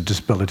seniors and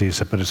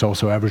disabilities, but it's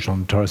also Aboriginal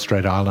and Torres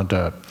Strait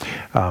Islander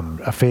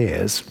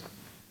affairs.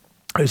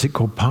 Is it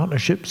called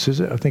partnerships? Is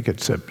it? I think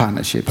it's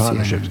partnerships.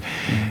 Partnerships.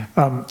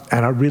 Yeah.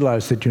 And I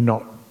realise that you're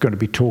not going to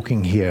be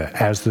talking here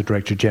as the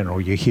Director General.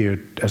 You're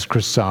here as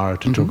Chris Sarra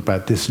to talk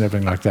about this and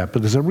everything like that.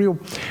 But there's a real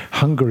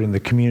hunger in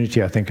the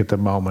community, I think, at the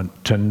moment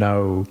to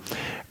know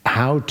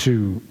how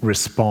to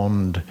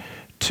respond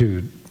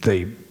to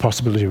the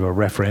possibility of a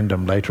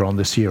referendum later on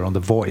this year on the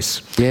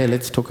voice. Yeah,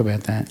 let's talk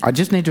about that. I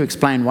just need to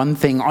explain one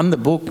thing. On the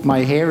book, my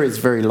hair is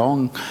very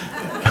long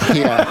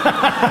here.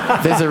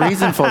 There's a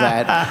reason for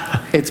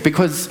that. It's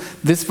because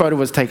this photo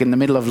was taken in the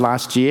middle of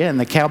last year and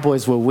the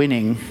Cowboys were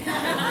winning.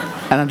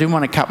 And I didn't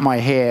want to cut my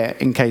hair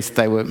in case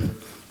they were...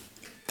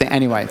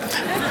 Anyway,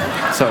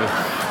 so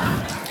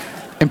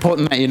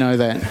important that you know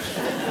that.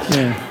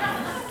 Yeah.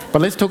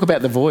 But let's talk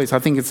about the voice. I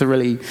think it's a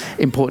really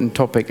important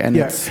topic. And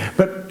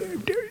but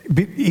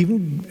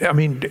even, I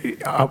mean,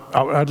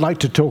 I'd like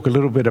to talk a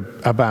little bit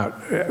about,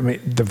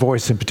 the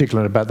voice in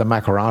particular, about the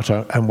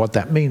Makarrata and what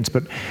that means.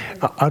 But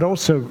I'd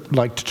also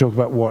like to talk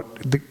about what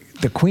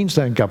the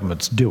Queensland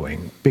Government's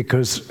doing,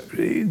 because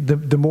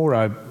the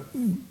more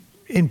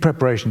in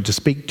preparation to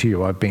speak to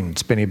you, I've been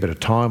spending a bit of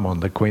time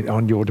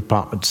on your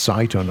department's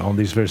site on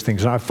these various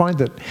things, and I find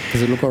that...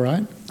 Does it look all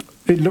right?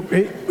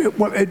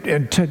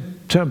 In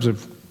terms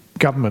of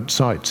government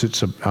sites,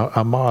 it's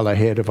a mile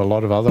ahead of a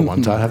lot of other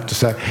ones, I have to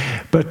say.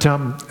 But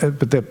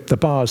the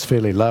bar's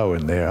fairly low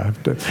in there.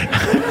 But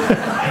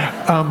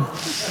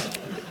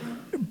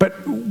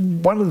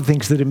one of the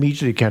things that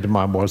immediately came to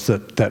mind was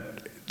that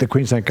the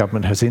Queensland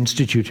Government has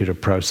instituted a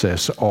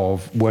process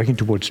of working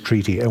towards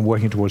treaty and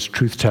working towards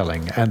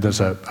truth-telling, and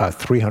there's a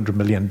 $300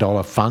 million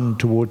fund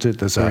towards it.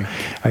 There's a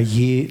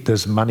year.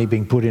 There's money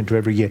being put into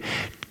every year.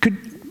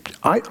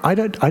 I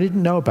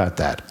didn't know about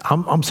that.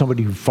 I'm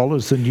somebody who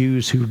follows the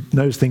news, who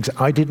knows things.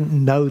 I didn't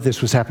know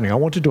this was happening. I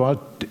wanted to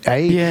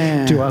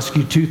ask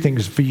you two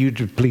things, for you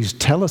to please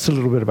tell us a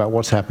little bit about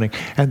what's happening,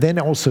 and then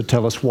also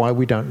tell us why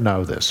we don't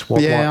know this.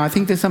 I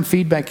think there's some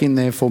feedback in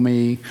there for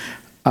me.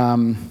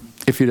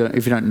 If you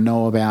don't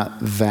know about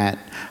that,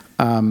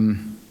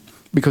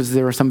 because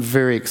there are some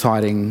very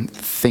exciting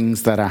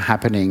things that are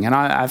happening, and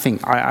I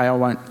think I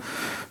won't.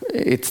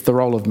 It's the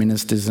role of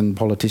ministers and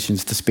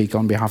politicians to speak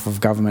on behalf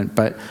of government,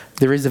 but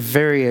there is a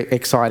very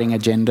exciting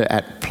agenda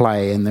at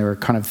play, and there are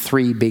kind of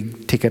 3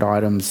 big ticket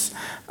items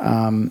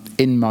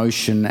in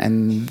motion,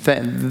 and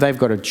they've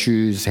got to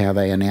choose how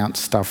they announce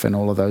stuff and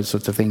all of those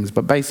sorts of things.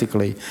 But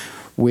basically,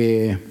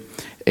 there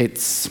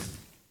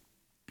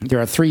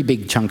are 3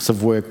 big chunks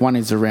of work. One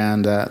is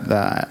around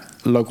the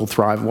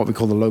what we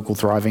call the local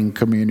thriving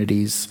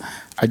communities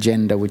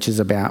agenda, which is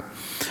about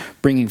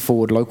bringing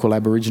forward local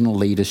Aboriginal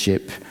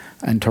leadership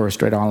and Torres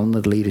Strait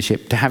Islander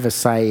leadership to have a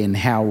say in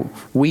how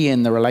we,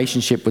 in the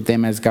relationship with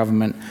them as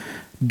government,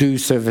 do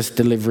service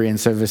delivery and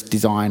service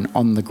design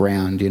on the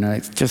ground.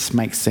 It just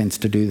makes sense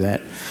to do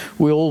that.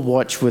 We all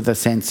watch with a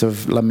sense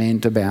of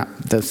lament about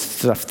the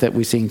stuff that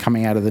we're seeing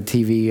coming out of the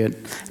TV at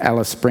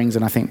Alice Springs,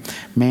 and I think,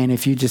 man,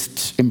 if you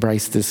just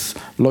embrace this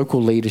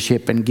local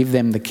leadership and give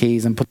them the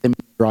keys and put them in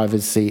the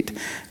driver's seat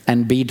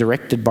and be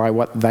directed by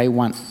what they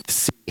want to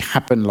see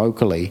happen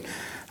locally,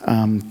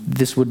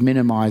 this would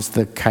minimise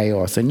the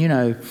chaos.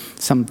 And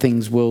some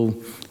things will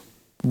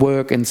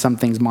work and some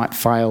things might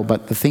fail,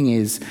 but the thing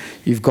is,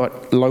 you've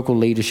got local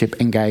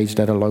leadership engaged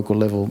at a local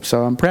level.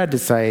 So I'm proud to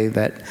say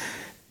that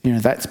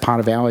that's part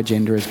of our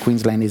agenda as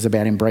Queensland, is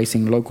about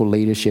embracing local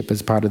leadership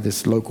as part of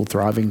this local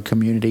thriving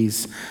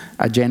communities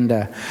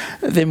agenda.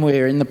 Then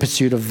we're in the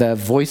pursuit of the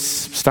voice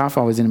stuff.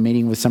 I was in a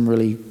meeting with some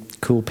really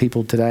cool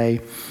people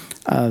today.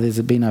 There's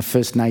been a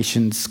First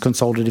Nations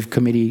consultative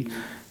committee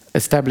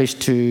established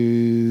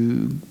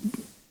to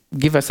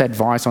give us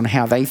advice on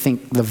how they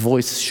think the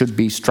voice should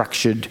be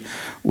structured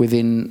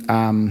within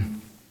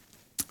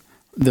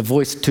the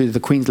voice to the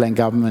Queensland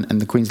Government and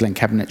the Queensland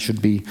Cabinet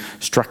should be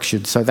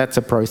structured. So that's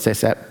a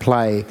process at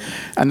play.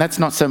 And that's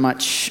not so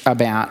much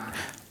about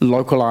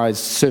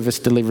localised service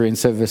delivery and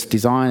service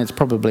design. It's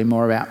probably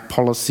more about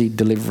policy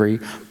delivery,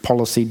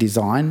 policy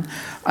design.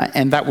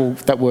 And that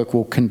work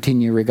will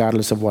continue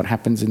regardless of what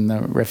happens in the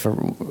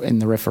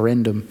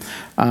referendum.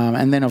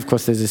 And then, of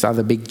course, there's this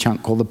other big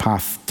chunk called the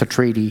path to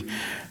treaty.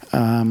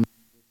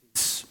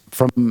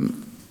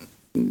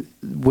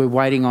 We're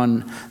waiting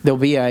on, there'll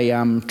be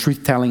a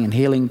truth-telling and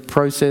healing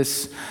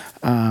process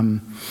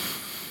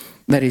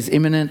that is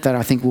imminent, that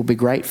I think will be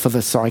great for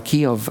the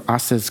psyche of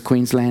us as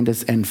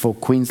Queenslanders and for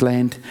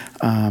Queensland,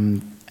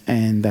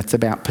 and that's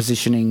about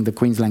positioning the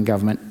Queensland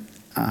Government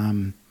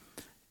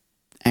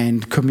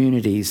and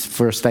communities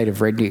for a state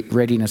of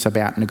readiness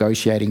about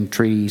negotiating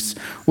treaties,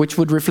 which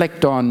would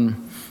reflect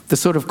on the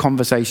sort of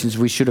conversations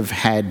we should have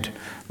had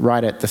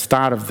right at the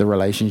start of the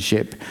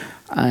relationship,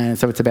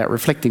 So it's about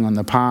reflecting on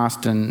the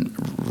past and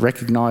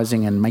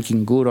recognising and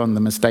making good on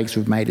the mistakes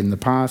we've made in the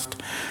past,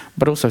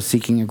 but also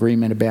seeking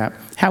agreement about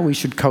how we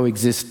should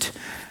coexist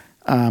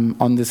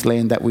on this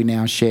land that we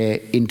now share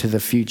into the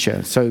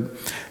future. So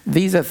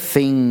these are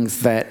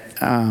things that...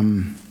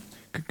 Can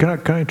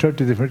I interrupt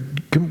you there?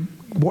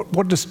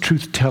 What does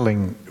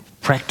truth-telling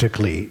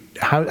practically,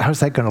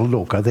 how's that going to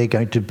look? Are they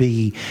going to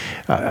be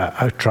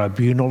a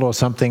tribunal or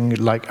something?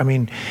 Like, I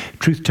mean,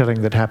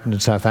 truth-telling that happened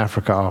in South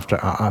Africa after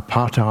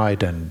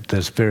apartheid, and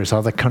there's various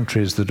other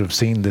countries that have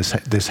seen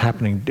this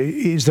happening.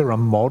 Is there a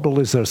model?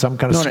 Is there some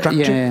kind of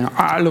structure?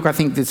 Yeah, look, I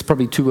think it's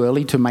probably too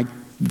early to make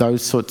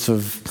those sorts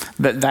of...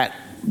 that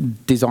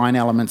design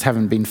elements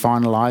haven't been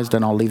finalised,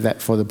 and I'll leave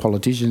that for the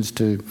politicians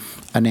to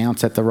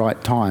announce at the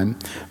right time.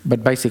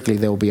 But basically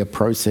there will be a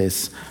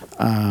process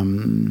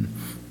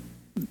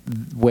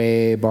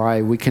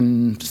whereby we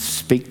can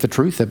speak the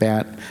truth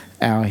about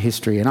our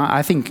history. And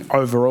I think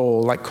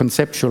overall, like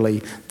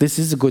conceptually, this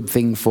is a good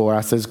thing for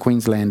us as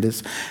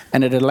Queenslanders,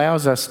 and it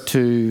allows us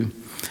to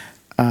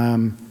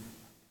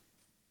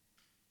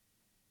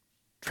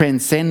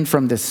transcend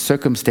from this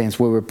circumstance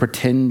where we're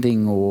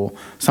pretending, or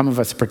some of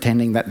us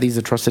pretending, that these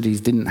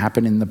atrocities didn't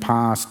happen in the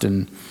past,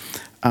 and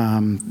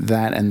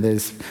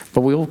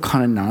but we all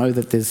kind of know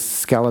that there's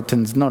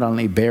skeletons not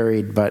only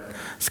buried, but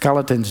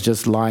skeletons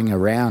just lying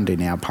around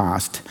in our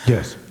past.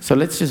 Yes. So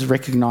let's just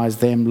recognise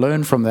them,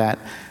 learn from that,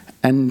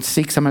 and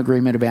seek some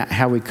agreement about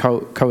how we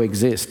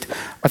coexist.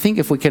 I think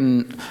if we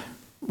can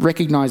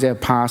recognise our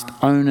past,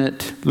 own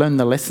it, learn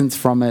the lessons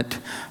from it,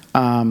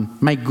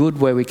 make good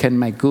where we can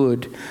make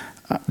good,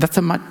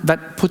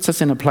 that puts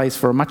us in a place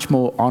for a much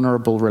more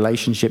honourable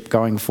relationship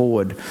going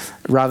forward,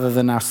 rather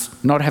than us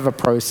not have a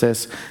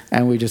process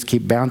and we just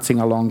keep bouncing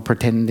along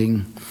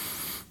pretending.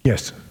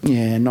 Yes.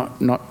 Yeah, not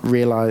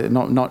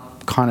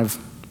kind of,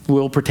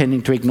 we're all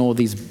pretending to ignore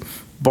these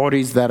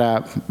bodies that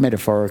are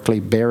metaphorically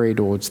buried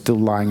or still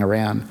lying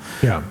around.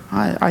 Yeah.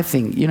 I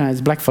think,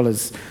 as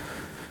blackfellas,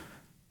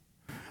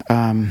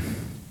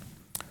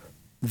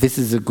 this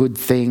is a good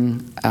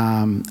thing.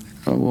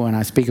 When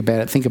I speak about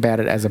it, think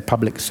about it as a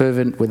public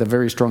servant with a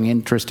very strong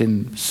interest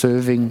in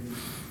serving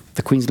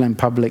the Queensland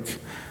public.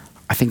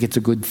 I think it's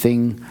a good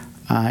thing.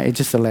 It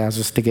just allows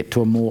us to get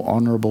to a more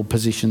honourable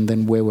position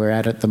than where we're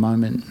at the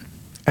moment.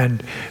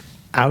 And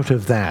out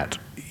of that,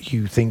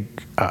 you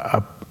think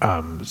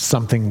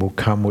something will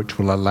come which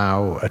will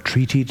allow a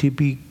treaty to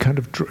be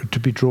to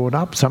be drawn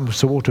up, some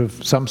sort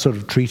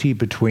of treaty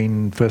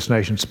between First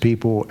Nations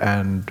people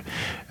and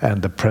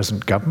the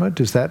present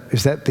government? Is that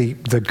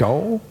the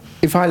goal?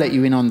 If I let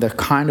you in on the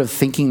kind of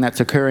thinking that's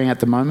occurring at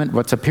the moment,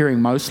 what's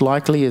appearing most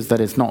likely is that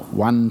it's not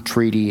one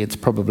treaty, it's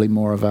probably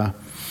more of a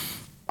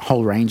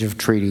whole range of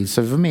treaties.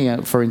 So for me,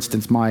 for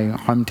instance, my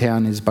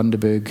hometown is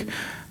Bundaberg.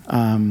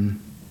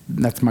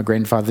 That's my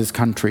grandfather's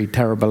country.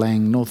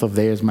 Taribelang, north of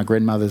there, is my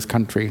grandmother's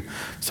country.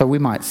 So we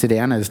might sit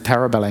down as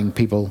Taribelang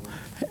people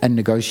and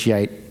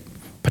negotiate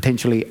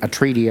potentially a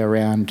treaty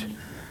around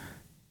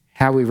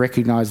how we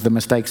recognise the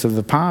mistakes of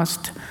the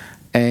past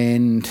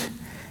and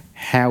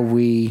how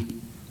we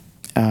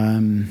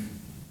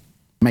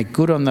make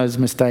good on those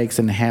mistakes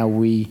and how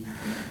we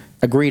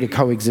agree to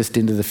coexist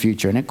into the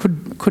future. And it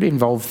could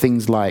involve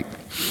things like,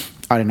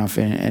 I don't know if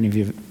any of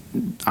you,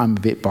 I'm a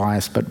bit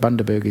biased, but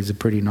Bundaberg is a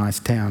pretty nice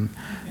town.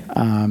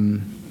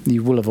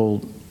 You will have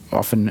all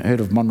often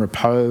heard of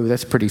Monrepo.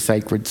 That's a pretty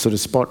sacred sort of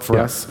spot for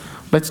us.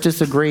 Let's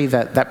just agree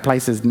that that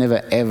place is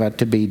never ever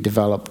to be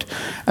developed.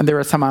 And there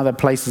are some other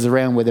places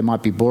around where there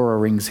might be Bora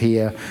rings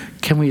here.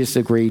 Can we just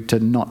agree to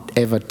not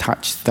ever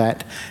touch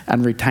that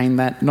and retain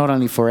that, not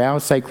only for our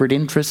sacred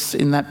interests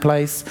in that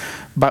place,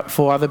 but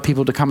for other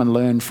people to come and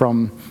learn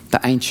from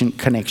the ancient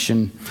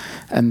connection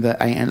and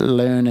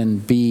learn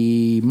and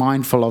be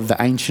mindful of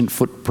the ancient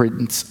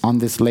footprints on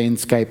this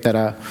landscape that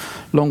are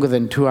longer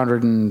than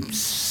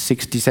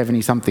 260,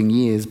 70 something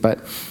years, but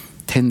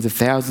tens of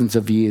thousands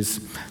of years.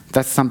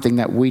 That's something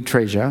that we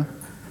treasure,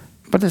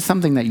 but it's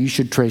something that you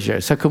should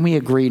treasure. So can we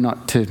agree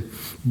not to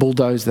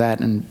bulldoze that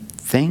and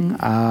thing?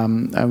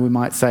 And we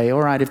might say,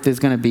 all right, if there's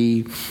going to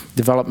be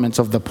developments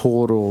of the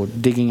port or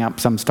digging up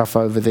some stuff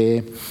over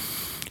there,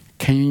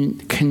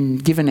 can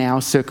given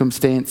our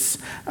circumstance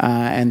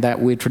and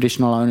that we're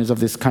traditional owners of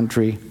this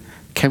country,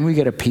 can we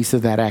get a piece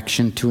of that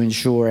action to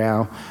ensure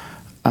our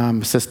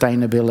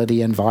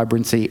sustainability and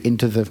vibrancy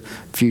into the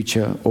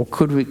future? Or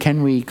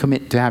can we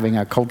commit to having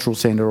a cultural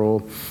centre,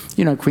 or,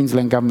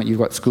 Queensland Government, you've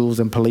got schools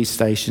and police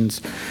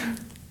stations.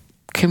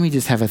 Can we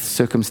just have a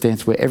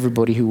circumstance where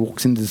everybody who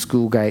walks into the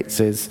school gate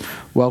says,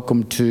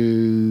 welcome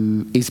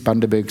to East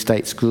Bundaberg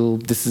State School,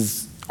 this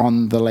is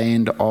on the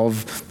land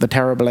of the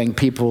Taribelang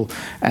people,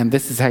 and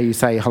this is how you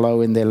say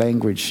hello in their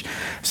language.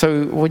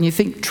 So when you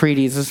think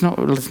treaties, it's not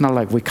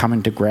like we're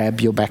coming to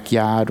grab your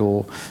backyard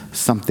or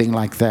something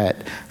like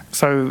that.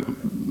 So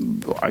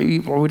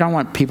we don't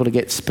want people to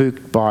get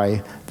spooked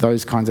by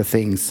those kinds of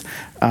things.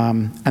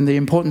 And the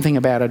important thing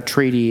about a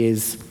treaty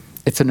is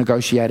it's a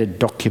negotiated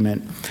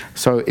document.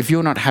 So if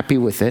you're not happy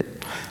with it,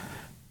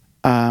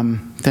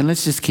 then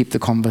let's just keep the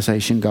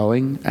conversation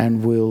going,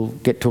 and we'll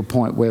get to a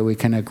point where we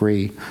can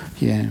agree.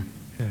 Yeah.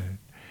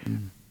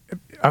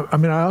 I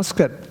mean, I ask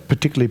that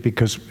particularly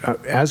because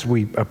as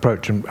we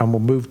approach, and we'll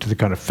move to the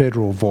kind of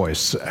federal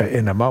voice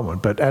in a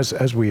moment, but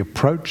as we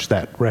approach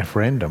that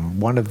referendum,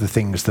 one of the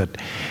things that,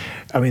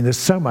 I mean, there's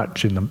so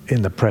much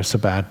in the press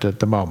about it at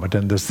the moment,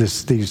 and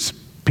there's these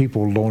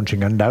people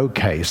launching a no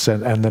case,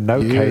 and the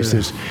no case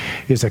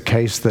is a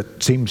case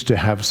that seems to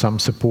have some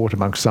support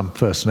amongst some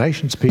First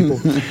Nations people.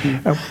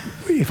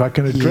 If I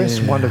can address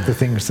one of the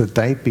things that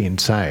they've been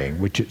saying,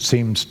 which it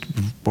seems,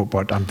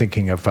 what I'm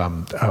thinking of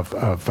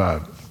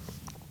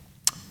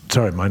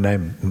sorry, my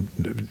name,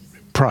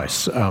 Price.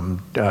 Sorry,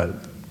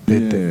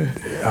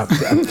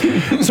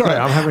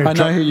 I'm having. I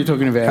know who you're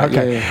talking about.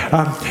 Okay,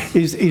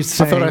 is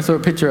saying, I thought I saw a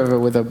picture of it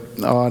with a.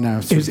 Oh no.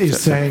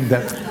 Is saying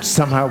that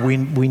somehow we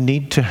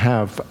need to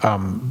have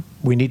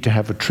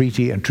a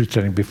treaty and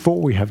truth-telling before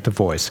we have the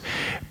voice.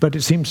 But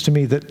it seems to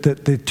me that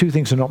the two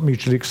things are not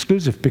mutually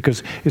exclusive,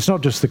 because it's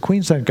not just the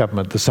Queensland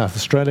Government, the South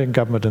Australian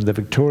Government and the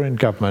Victorian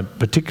Government,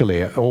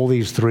 particularly, all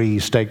these three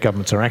state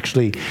governments are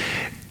actually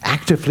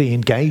actively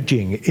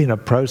engaging in a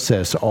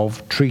process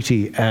of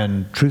treaty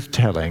and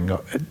truth-telling.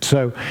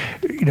 So,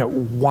 you know,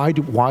 why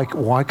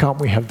can't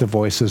we have the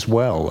voice as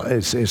well?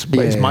 Is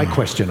my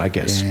question, I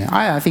guess. Yeah.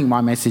 I think my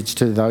message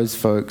to those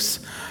folks,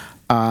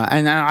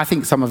 and I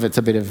think some of it's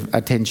a bit of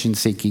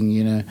attention-seeking,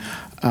 you know,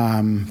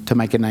 to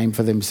make a name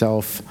for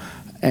themselves,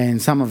 and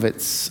some of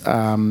it's,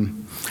 I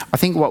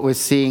think what we're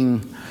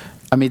seeing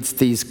amidst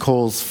these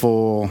calls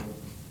for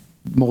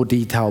more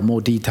detail,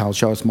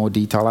 show us more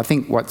detail. I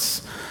think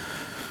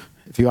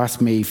if you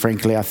ask me,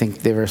 frankly, I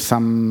think there are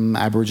some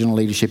Aboriginal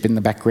leadership in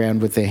the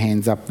background with their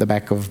hands up the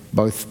back of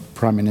both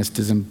Prime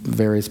Ministers and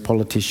various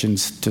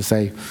politicians to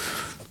say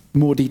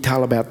more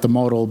detail about the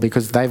model,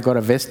 because they've got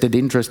a vested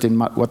interest in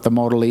what the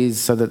model is,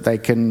 so that they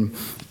can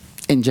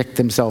inject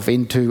themselves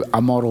into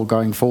a model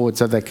going forward,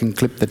 so they can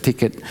clip the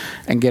ticket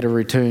and get a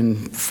return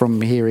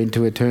from here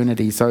into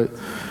eternity. So,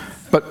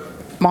 but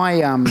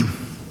my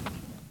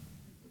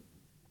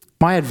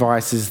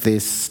advice is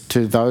this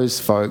to those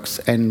folks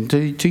and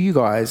to you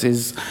guys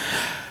is,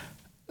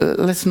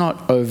 let's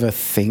not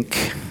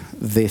overthink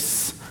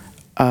this.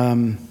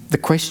 The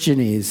question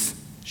is,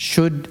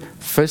 should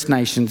First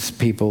Nations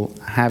people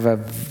have a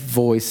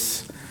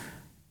voice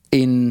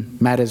in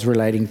matters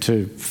relating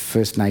to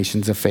First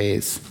Nations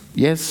affairs?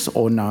 Yes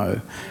or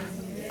no?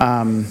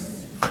 And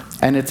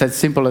it's as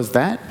simple as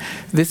that.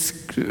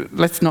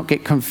 Let's not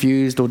get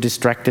confused or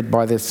distracted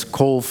by this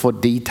call for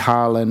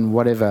detail and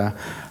whatever.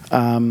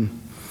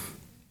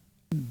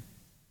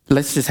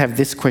 Let's just have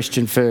this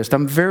question first.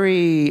 I'm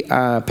very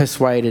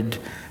persuaded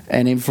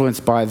and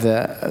influenced by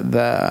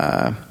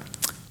the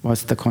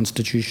what's the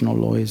constitutional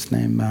lawyer's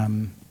name?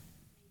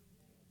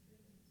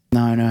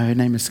 No, her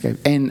name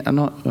escaped. Anne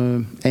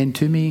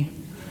Toomey.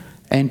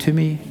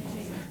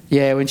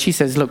 Yeah, when she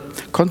says, look,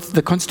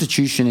 the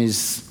Constitution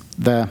is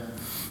the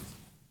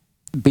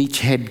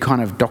beachhead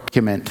kind of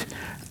document,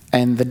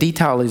 and the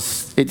detail it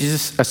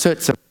just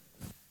asserts a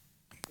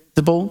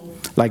principle,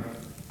 like,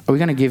 are we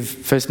going to give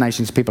First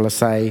Nations people a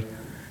say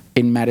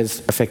in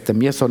matters affect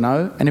them, yes or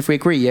no? And if we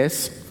agree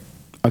yes,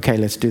 okay,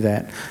 let's do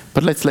that.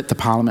 But let's let the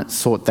Parliament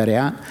sort that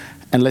out,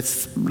 and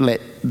let's let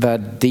the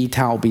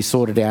detail be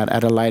sorted out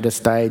at a later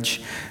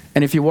stage.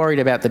 And if you're worried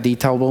about the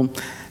detail, well,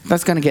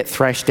 that's going to get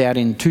thrashed out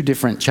in two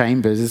different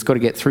chambers. It's got to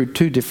get through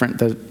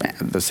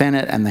the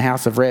Senate and the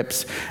House of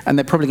Reps, and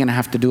they're probably going to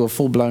have to do a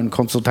full-blown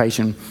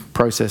consultation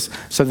process.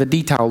 So the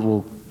detail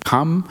will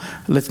come.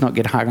 Let's not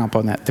get hung up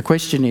on that. The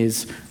question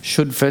is,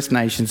 should First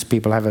Nations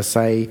people have a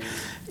say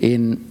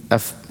in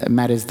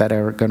matters that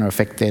are going to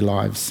affect their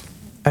lives?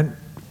 And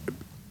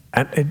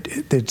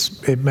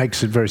it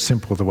makes it very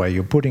simple the way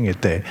you're putting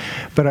it there.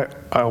 But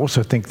I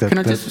also think that...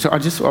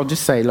 I'll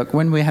just say, look,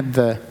 when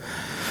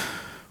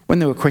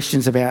there were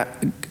questions about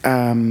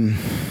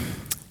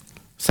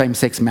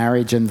same-sex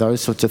marriage and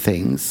those sorts of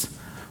things,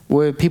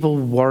 were people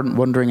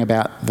wondering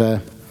about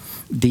the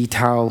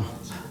detail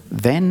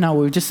then? No,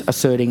 we were just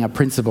asserting a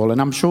principle. And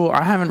I'm sure,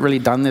 I haven't really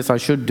done this, I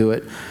should do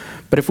it,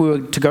 but if we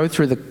were to go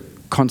through the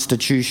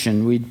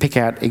Constitution, we'd pick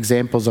out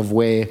examples of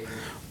where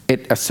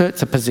it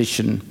asserts a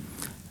position,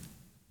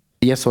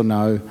 yes or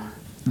no,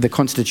 the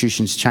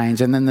Constitution's changed,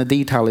 and then the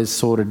detail is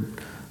sorted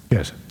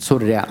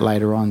out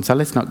later on. So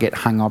let's not get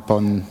hung up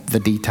on the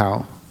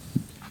detail.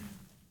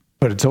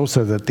 But it's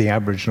also that the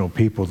Aboriginal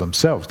people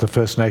themselves, the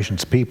First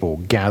Nations people,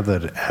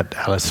 gathered at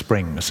Alice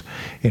Springs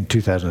in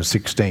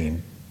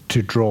 2016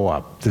 to draw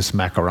up this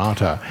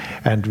Makarrata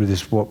and with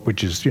this,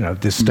 which is, you know,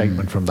 this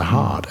statement from the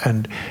heart.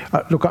 And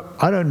look,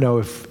 I don't know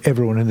if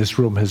everyone in this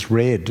room has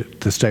read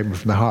the statement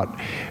from the heart.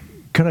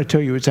 Can I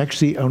tell you, it's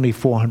actually only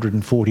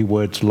 440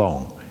 words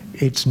long.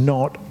 It's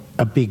not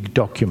a big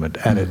document,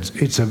 and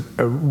it's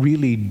a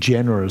really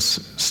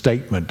generous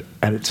statement,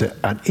 and it's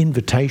an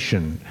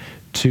invitation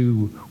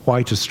to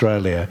white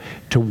Australia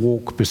to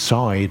walk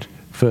beside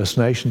First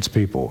Nations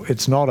people.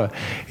 It's not a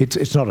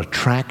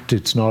tract.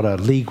 It's not a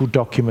legal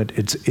document.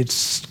 It's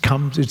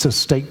a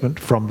statement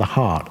from the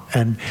heart.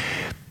 And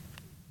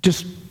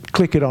Just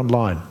click it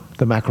online,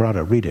 the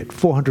Makarrata, read it.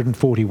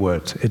 440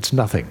 words. It's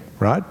nothing,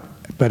 right?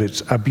 But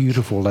it's a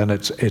beautiful, and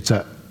it's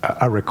a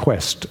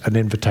request, an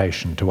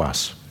invitation to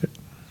us.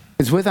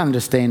 It's worth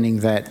understanding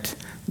that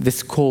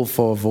this call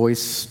for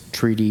voice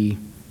treaty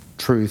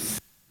truth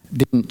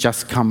didn't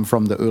just come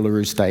from the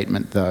Uluru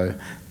Statement, though.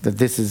 That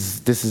this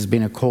has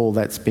been a call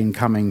that's been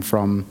coming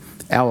from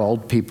our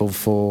old people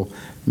for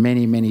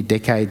many, many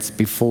decades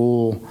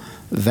before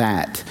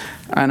that.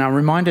 And I'm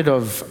reminded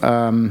of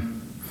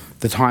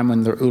the time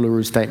when the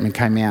Uluru Statement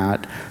came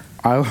out.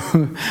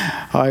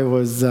 I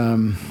was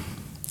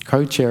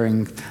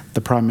co-chairing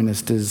the Prime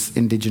Minister's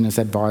Indigenous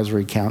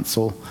Advisory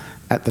Council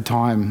at the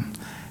time,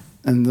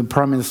 and the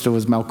Prime Minister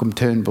was Malcolm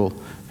Turnbull,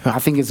 who I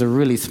think is a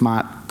really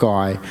smart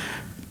guy.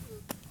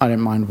 I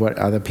don't mind what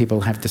other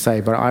people have to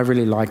say, but I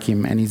really like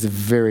him, and he's a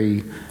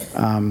very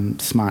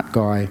smart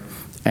guy,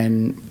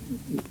 and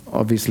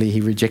obviously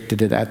he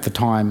rejected it at the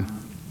time.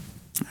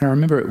 And I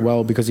remember it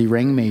well because he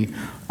rang me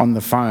on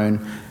the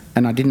phone,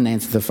 and I didn't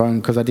answer the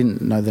phone because I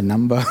didn't know the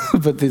number,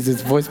 but there's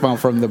this voicemail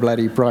from the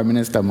bloody Prime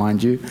Minister,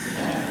 mind you.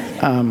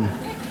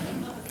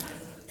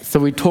 So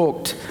we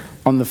talked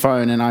on the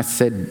phone, and I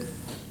said,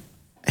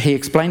 he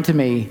explained to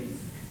me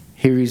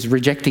he was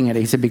rejecting it.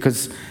 He said,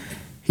 because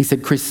he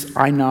said, Chris,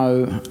 I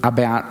know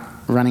about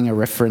running a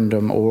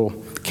referendum or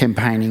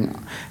campaigning,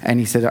 and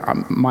he said,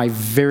 my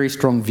very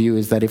strong view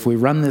is that if we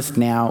run this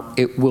now,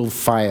 it will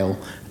fail,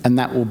 and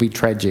that will be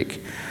tragic.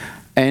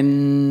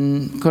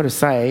 And got to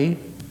say,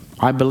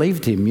 I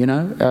believed him, you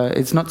know.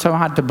 It's not so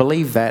hard to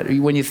believe that.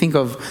 When you think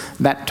of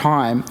that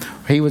time,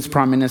 he was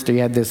Prime Minister, he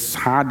had this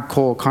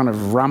hardcore kind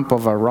of rump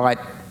of a right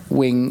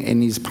wing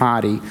in his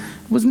party.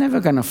 It was never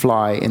going to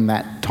fly in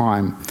that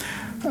time.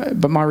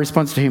 But my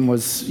response to him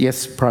was,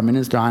 yes, Prime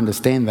Minister, I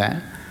understand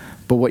that.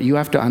 But what you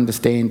have to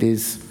understand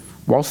is,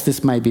 whilst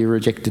this may be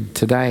rejected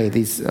today,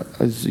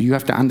 you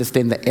have to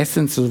understand the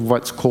essence of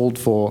what's called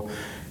for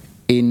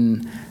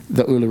in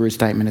the Uluru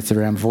Statement. It's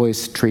around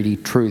voice, treaty,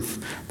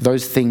 truth.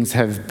 Those things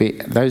have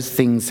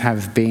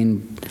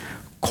been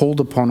called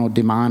upon or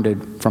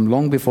demanded from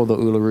long before the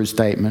Uluru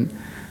Statement,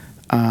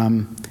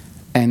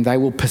 and they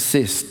will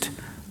persist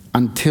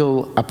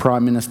until a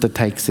Prime Minister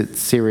takes it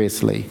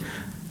seriously.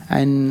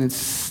 And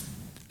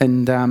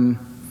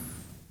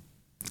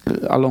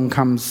along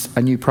comes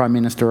a new Prime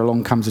Minister,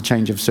 along comes a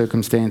change of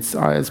circumstance.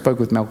 I spoke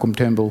with Malcolm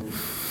Turnbull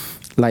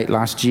late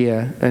last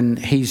year, and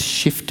he's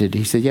shifted.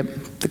 He said, yep,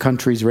 the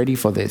country's ready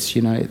for this.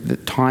 You know, the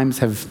times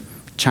have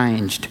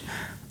changed.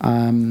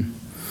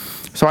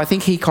 So I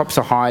think he cops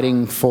a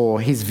hiding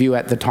for his view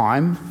at the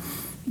time,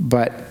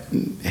 but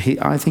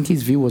I think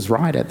his view was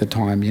right at the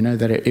time, you know,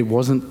 that it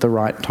wasn't the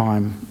right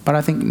time. But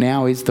I think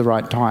now is the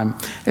right time.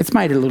 It's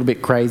made a little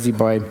bit crazy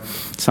by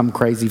some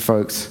crazy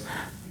folks.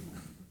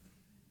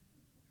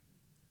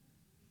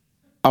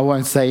 I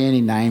won't say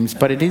any names,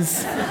 but it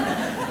is,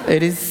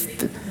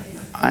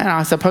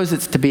 I suppose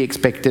it's to be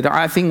expected.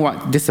 I think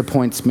what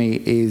disappoints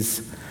me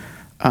is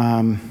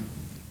some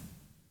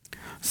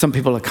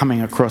people are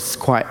coming across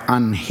quite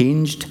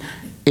unhinged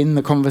in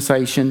the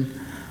conversation,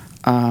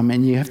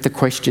 and you have to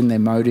question their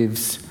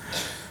motives.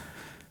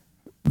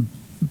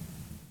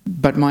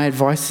 But my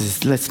advice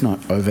is, let's not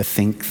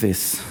overthink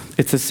this.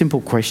 It's a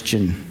simple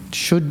question.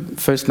 Should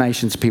First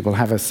Nations people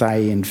have a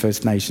say in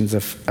First Nations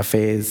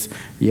affairs,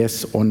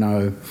 yes or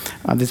no?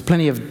 There's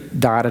plenty of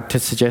data to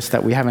suggest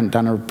that we haven't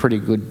done a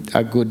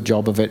good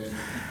job of it.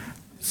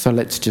 So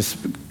let's just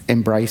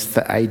embrace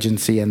the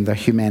agency and the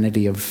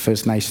humanity of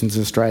First Nations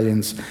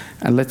Australians,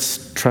 and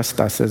let's trust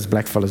us as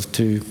blackfellas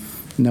to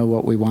know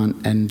what we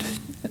want and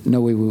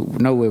know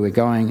where we're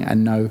going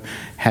and know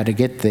how to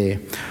get there.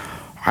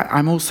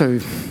 I'm also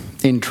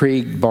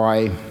intrigued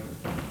by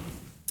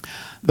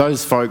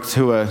those folks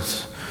who are,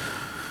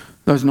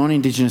 those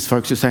non-Indigenous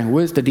folks who are saying,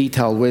 where's the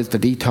detail,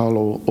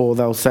 or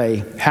they'll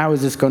say, how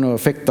is this going to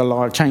affect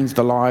change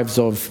the lives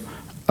of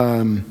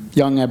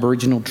young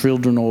Aboriginal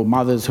children or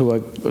mothers who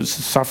are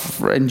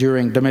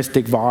enduring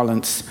domestic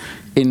violence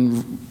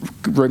in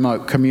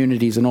remote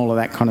communities and all of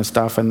that kind of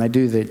stuff, and they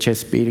do their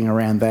chest beating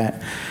around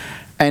that.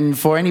 And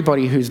for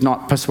anybody who's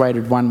not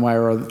persuaded one way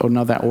or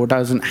another, or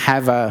doesn't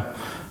have a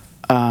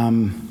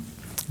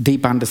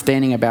deep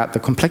understanding about the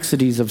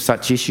complexities of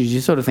such issues,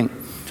 you sort of think,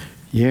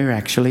 yeah,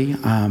 actually,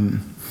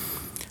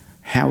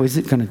 how is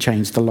it going to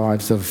change the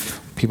lives of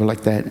people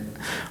like that?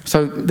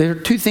 So there are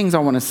two things I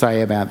want to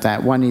say about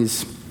that. One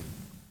is,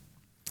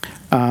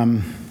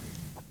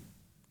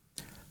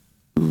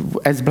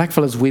 as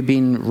blackfellas, we've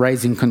been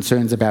raising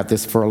concerns about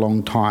this for a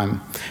long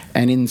time,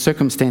 and in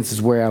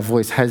circumstances where our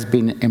voice has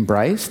been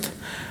embraced,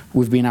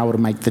 we've been able to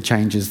make the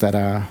changes that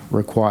are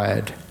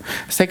required.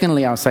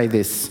 Secondly, I'll say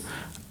this.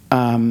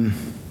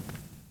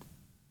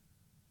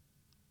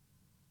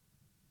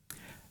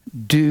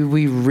 Do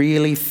we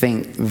really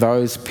think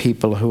those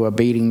people who are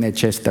beating their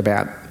chest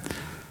about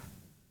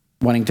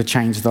wanting to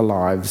change the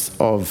lives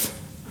of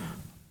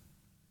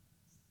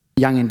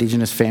young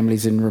Indigenous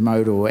families in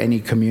remote or any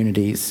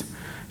communities,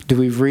 do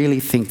we really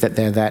think that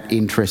they're that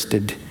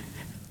interested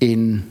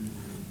in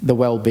the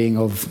well-being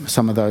of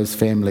some of those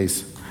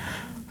families?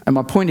 And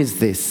my point is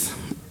this.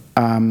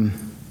 The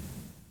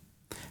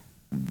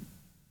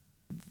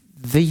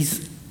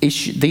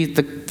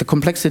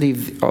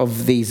complexity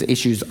of these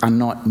issues are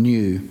not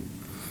new.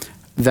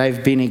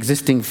 They've been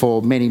existing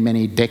for many,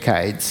 many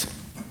decades.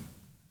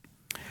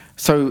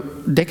 So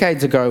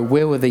decades ago,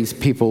 where were these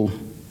people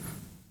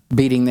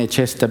beating their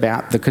chest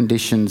about the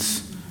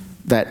conditions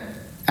that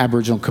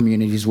Aboriginal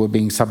communities were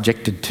being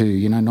subjected to,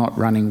 you know, not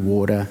running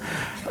water,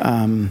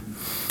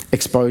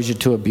 exposure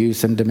to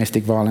abuse and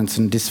domestic violence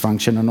and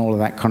dysfunction and all of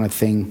that kind of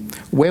thing?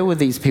 Where were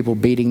these people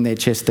beating their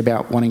chest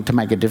about wanting to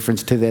make a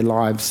difference to their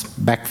lives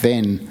back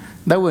then?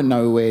 They were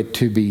nowhere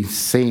to be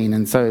seen.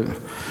 And so,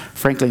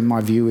 frankly,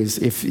 my view is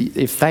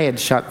if they had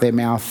shut their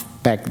mouth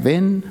back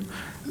then,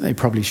 they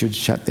probably should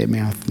shut their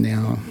mouth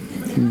now.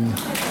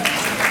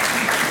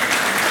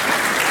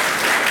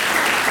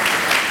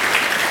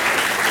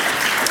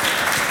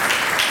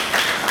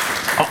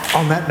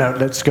 On that note,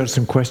 let's go to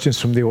some questions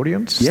from the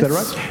audience. Yes. Is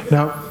that right?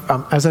 Now,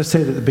 as I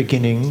said at the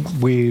beginning,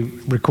 we're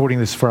recording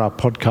this for our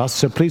podcast,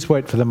 so please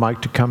wait for the mic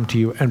to come to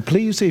you. And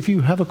please, if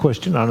you have a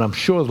question, and I'm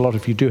sure a lot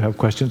of you do have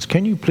questions,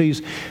 can you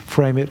please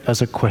frame it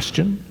as a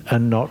question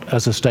and not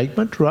as a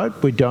statement, right?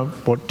 We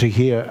don't want to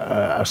hear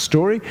a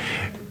story.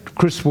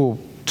 Chris will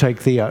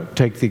take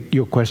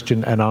your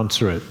question and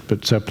answer it.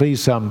 But so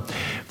please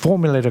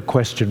formulate a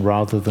question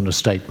rather than a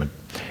statement.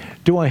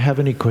 Do I have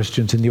any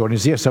questions in the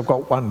audience? Yes, I've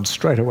got one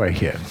straight away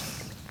here.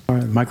 All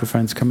right, the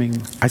microphone's coming.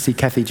 I see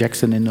Kathy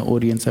Jackson in the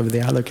audience over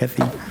there. Hello,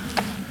 Kathy.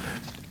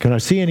 Can I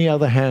see any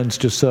other hands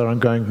just so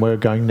we're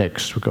going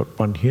next? We've got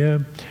one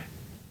here.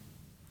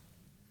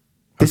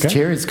 This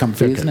chair is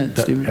comfy, isn't it,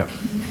 Stephen? Yeah.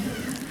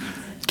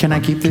 Can I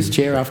keep this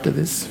chair after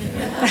this?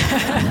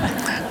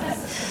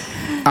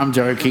 I'm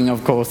joking,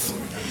 of course.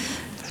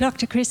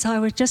 Dr. Chris, I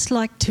would just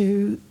like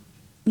to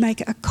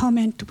make a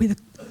comment to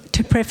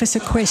preface a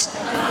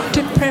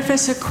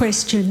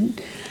question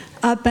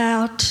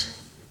about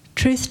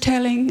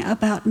truth-telling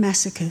about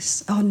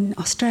massacres. On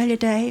Australia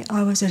Day,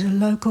 I was at a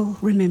local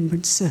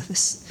remembrance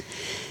service,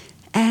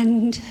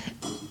 and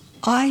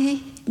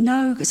I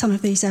know some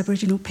of these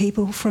Aboriginal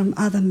people from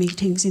other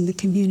meetings in the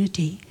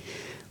community,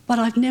 but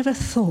I've never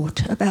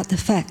thought about the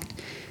fact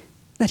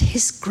that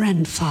his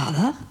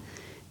grandfather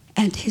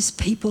and his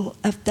people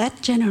of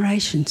that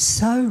generation,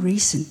 so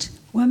recent,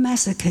 were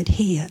massacred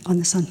here on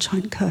the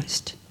Sunshine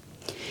Coast.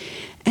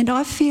 And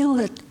I feel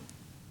that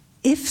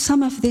if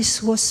some of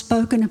this was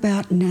spoken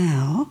about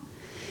now,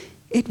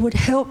 it would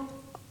help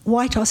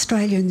white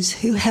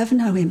Australians who have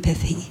no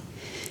empathy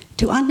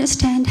to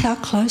understand how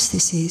close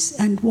this is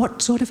and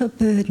what sort of a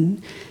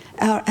burden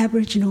our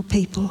Aboriginal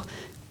people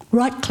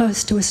right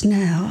close to us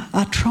now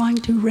are trying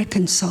to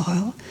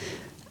reconcile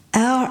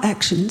our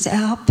actions,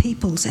 our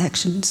people's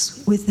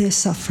actions, with their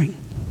suffering.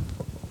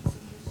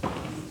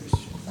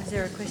 Is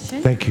there a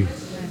question? Thank you.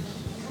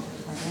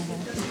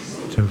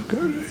 So,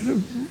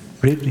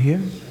 written here.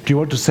 Do you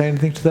want to say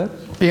anything to that?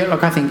 Yeah,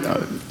 look, I think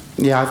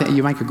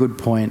you make a good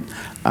point.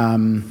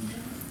 And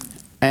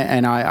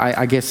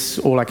I guess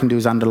all I can do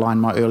is underline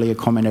my earlier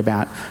comment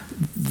about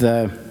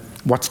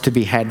what's to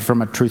be had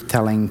from a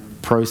truth-telling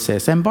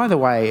process. And by the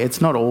way,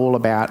 it's not all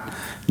about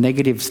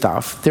negative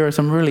stuff. There are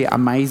some really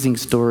amazing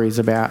stories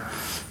about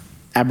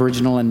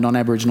Aboriginal and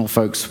non-Aboriginal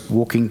folks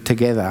walking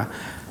together.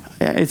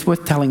 It's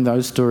worth telling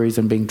those stories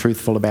and being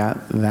truthful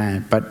about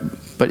that.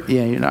 But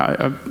yeah, you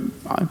know,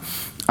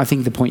 I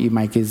think the point you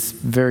make is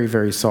very,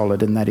 very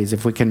solid, and that is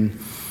if we can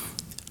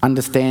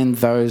understand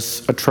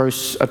those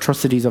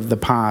atrocities of the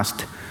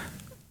past,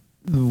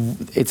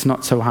 it's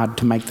not so hard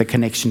to make the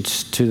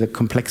connections to the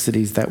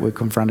complexities that we're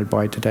confronted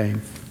by today.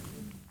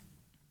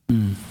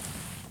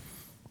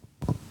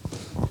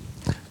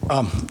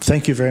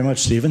 Thank you very much,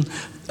 Stephen.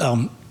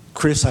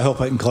 Chris, I hope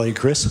I can call you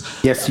Chris.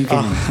 Yes, you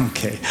can.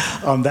 Okay.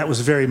 That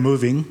was very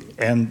moving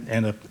and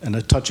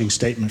a touching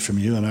statement from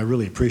you, and I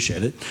really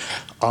appreciate it.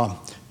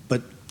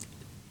 But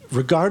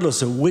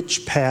regardless of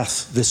which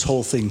path this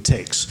whole thing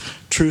takes,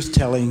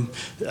 truth-telling,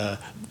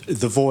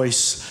 the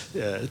voice,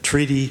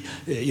 treaty,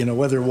 you know,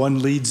 whether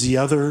one leads the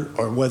other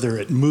or whether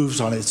it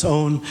moves on its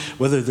own,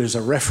 whether there's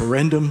a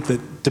referendum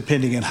that,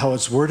 depending on how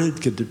it's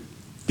worded, could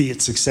be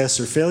its success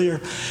or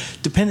failure,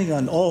 depending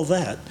on all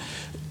that,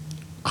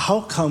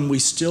 how come we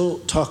still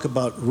talk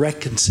about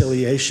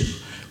reconciliation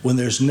when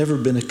there's never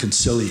been a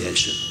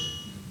conciliation?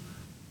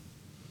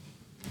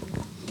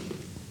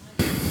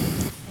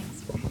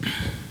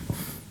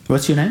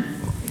 What's your name?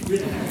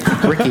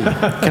 Ricky.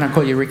 Can I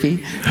call you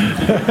Ricky?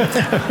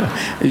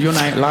 Your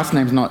last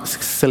name's not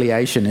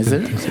Ciliation, is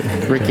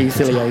it? Ricky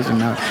Ciliation.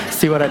 No.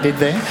 See what I did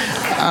there?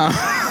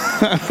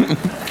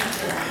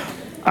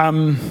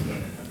 I'm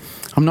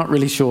not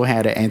really sure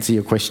how to answer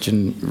your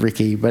question,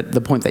 Ricky, but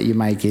the point that you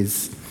make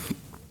is,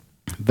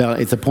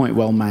 it's a point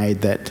well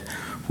made that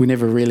we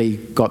never really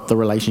got the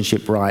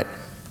relationship right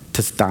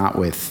to start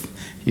with,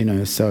 you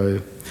know,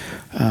 so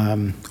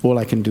all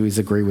I can do is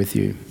agree with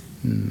you.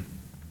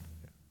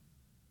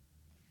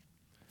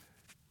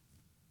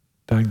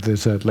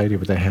 There's a lady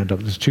with her hand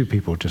up. There's two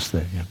people just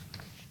there, yeah.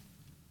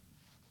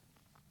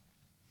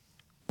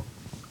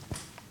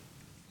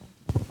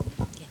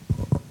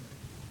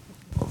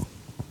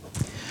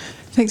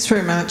 Thanks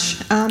very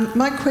much.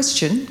 My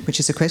question,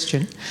 which is a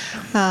question,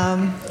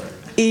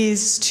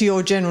 is to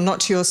your general, not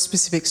to your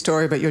specific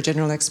story, but your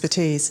general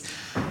expertise.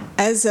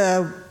 As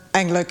a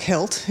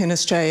Anglo-Celt in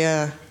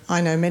Australia,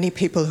 I know many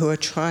people who are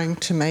trying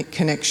to make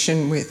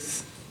connection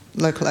with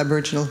local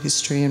Aboriginal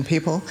history and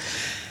people.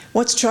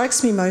 What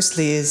strikes me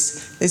mostly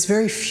is there's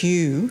very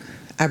few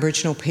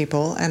Aboriginal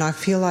people, and I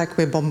feel like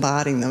we're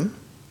bombarding them.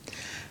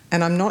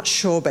 And I'm not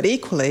sure, but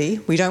equally,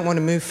 we don't want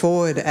to move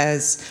forward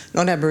as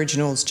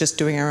non-Aboriginals just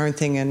doing our own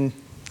thing and,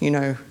 you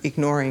know,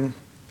 ignoring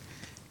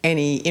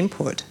any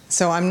input.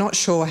 So I'm not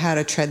sure how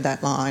to tread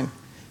that line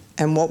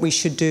and what we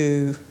should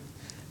do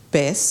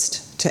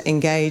best to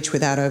engage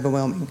without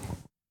overwhelming.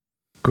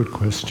 Good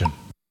question.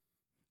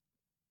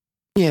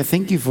 Yeah,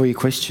 thank you for your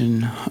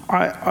question.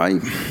 I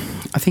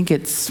think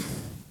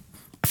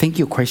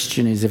your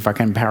question is, if I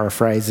can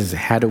paraphrase, is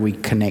how do we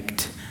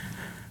connect?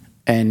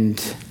 And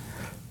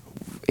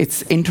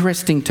it's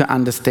interesting to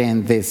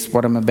understand this,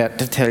 what I'm about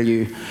to tell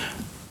you,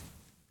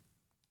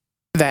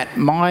 that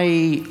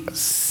my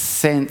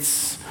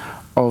sense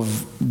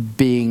of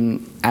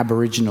being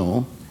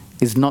Aboriginal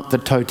is not the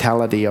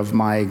totality of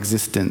my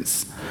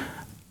existence.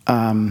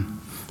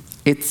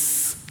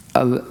 It's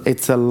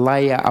a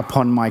layer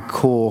upon my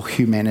core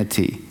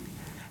humanity.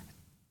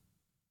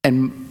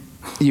 And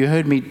you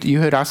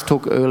heard us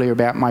talk earlier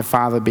about my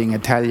father being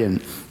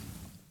Italian.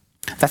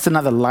 That's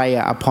another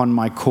layer upon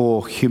my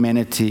core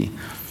humanity.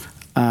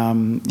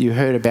 You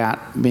heard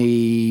about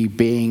me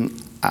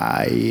being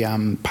a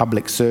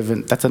public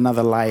servant. That's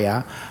another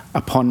layer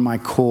upon my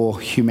core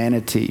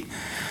humanity.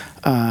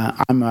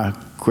 I'm a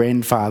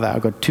grandfather.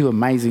 I've got 2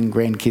 amazing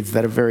grandkids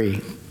that are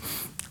very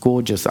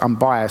gorgeous. I'm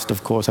biased,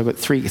 of course. I've got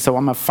 3. So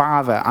I'm a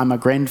father. I'm a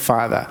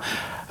grandfather.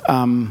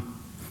 The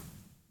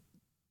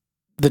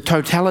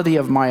totality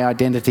of my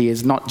identity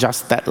is not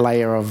just that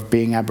layer of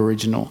being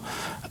Aboriginal.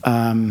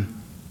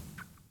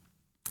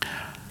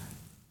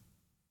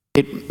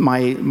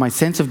 My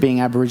sense of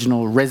being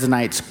Aboriginal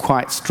resonates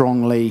quite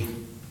strongly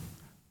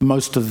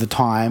most of the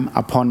time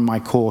upon my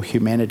core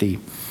humanity.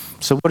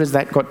 So what has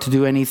that got to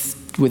do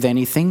with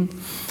anything?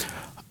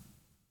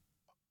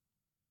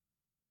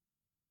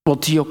 Well,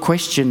 to your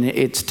question,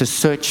 it's to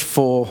search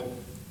for,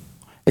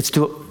 it's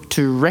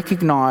to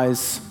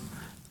recognise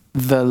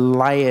the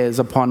layers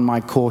upon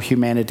my core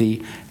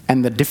humanity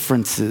and the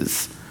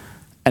differences,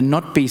 and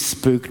not be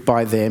spooked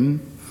by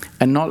them,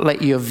 and not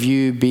let your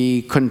view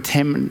be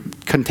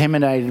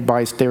contaminated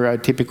by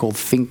stereotypical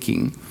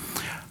thinking,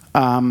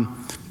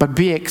 but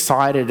be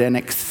excited and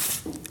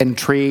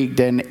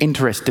intrigued and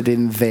interested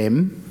in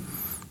them,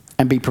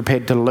 and be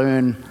prepared to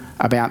learn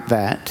about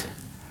that.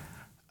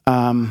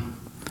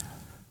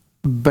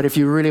 But if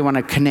you really want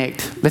to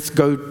connect, let's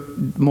go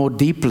more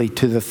deeply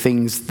to the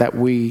things that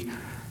we,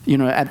 you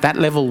know, at that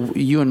level,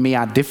 you and me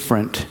are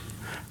different,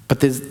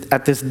 but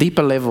at this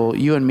deeper level,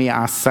 you and me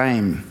are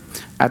same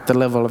at the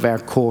level of our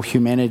core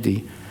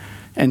humanity.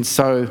 And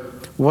so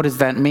what does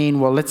that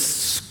mean? Well,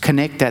 let's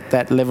connect at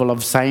that level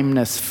of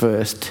sameness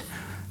first,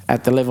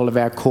 at the level of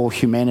our core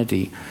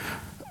humanity.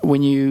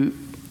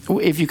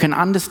 If you can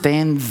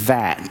understand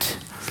that,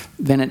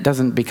 then it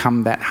doesn't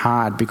become that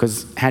hard,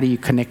 because how do you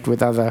connect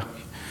with other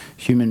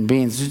human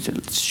beings?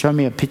 Show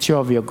me a picture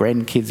of your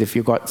grandkids if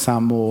you've got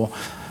some, or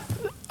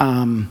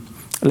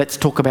let's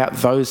talk about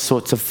those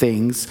sorts of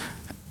things.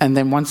 And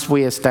then once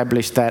we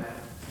establish that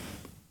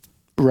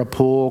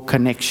rapport,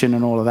 connection,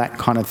 and all of that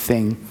kind of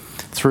thing,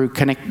 through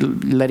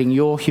letting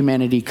your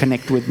humanity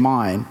connect with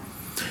mine,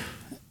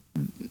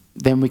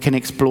 then we can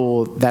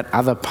explore that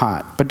other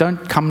part. But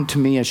don't come to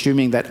me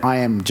assuming that I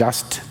am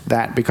just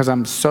that, because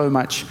I'm so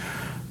much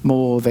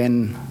more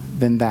than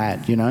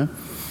that, you know.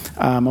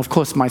 Of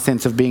course, my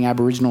sense of being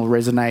Aboriginal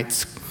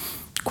resonates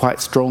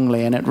quite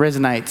strongly, and it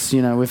resonates,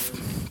 you know,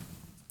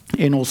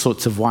 in all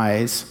sorts of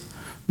ways.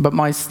 But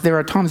there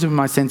are times when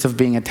my sense of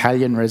being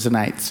Italian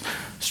resonates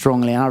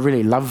strongly, and I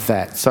really love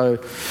that. So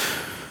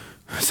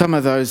some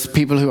of those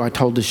people who I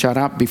told to shut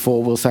up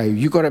before will say,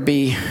 "You got to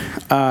be,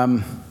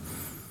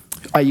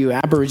 are you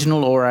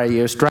Aboriginal or are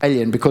you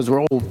Australian? Because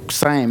we're all the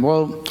same."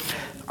 Well,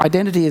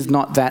 identity is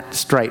not that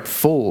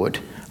straightforward,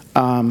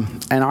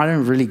 and I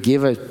don't really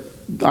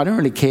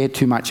care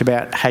too much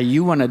about how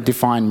you want to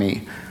define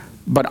me,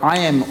 but I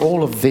am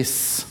all of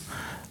this,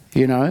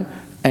 you know.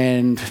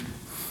 And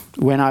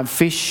when I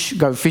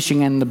go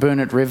fishing in the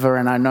Burnett River,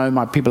 and I know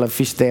my people have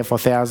fished there for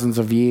thousands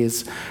of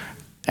years,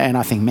 and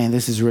I think, man,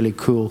 this is really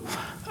cool.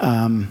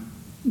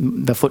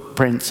 The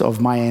footprints of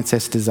my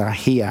ancestors are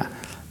here.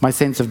 My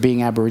sense of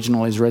being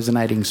Aboriginal is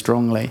resonating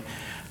strongly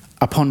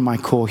upon my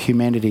core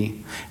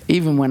humanity.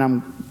 Even when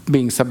I'm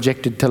being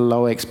subjected to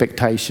low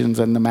expectations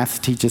and the maths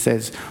teacher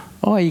says,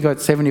 "Oh, you got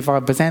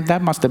 75%,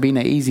 that must have been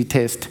an easy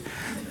test."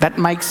 That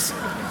makes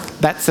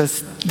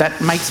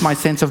my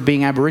sense of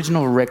being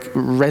Aboriginal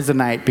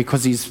resonate,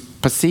 because he's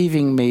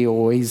perceiving me,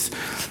 or he's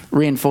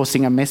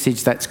reinforcing a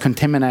message that's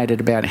contaminated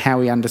about how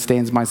he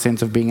understands my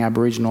sense of being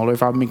Aboriginal. Or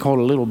if I've been called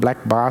a little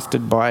black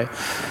bastard by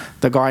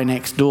the guy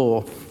next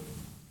door,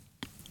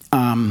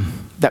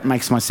 that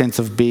makes my sense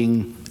of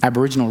being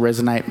Aboriginal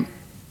resonate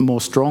more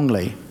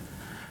strongly.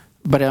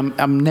 But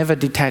I'm never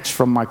detached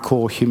from my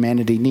core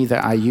humanity, neither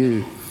are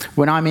you.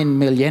 When I'm in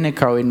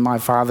Miljenico, in my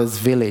father's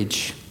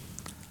village,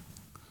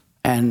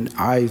 and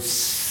I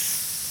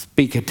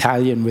speak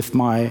Italian with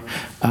my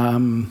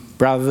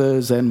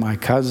brothers and my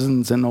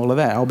cousins and all of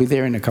that. I'll be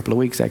there in a couple of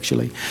weeks,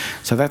 actually.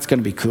 So that's going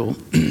to be cool.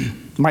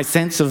 My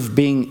sense of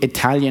being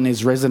Italian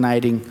is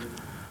resonating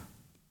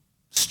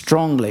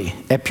strongly.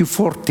 È più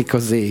forte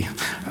così.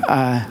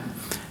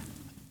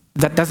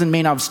 That doesn't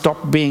mean I've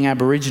stopped being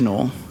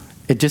Aboriginal.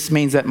 It just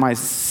means that my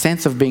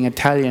sense of being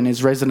Italian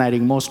is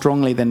resonating more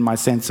strongly than my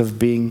sense of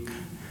being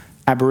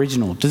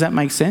Aboriginal. Does that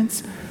make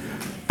sense?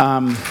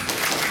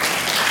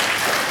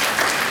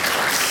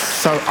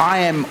 So I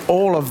am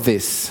all of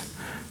this.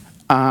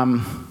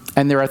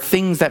 And there are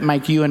things that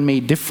make you and me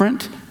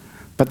different,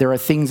 but there are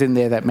things in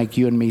there that make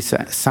you and me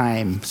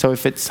same. So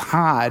if it's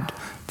hard,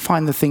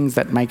 find the things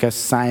that make us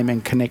same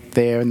and connect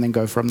there and then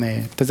go from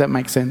there. Does that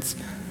make sense?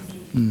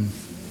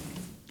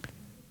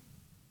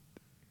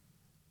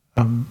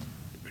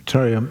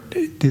 Sorry,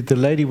 the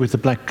lady with the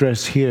black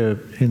dress here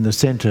in the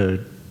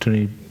centre,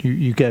 Tony,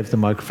 you gave the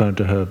microphone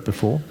to her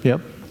before,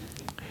 yep?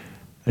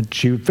 And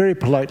she very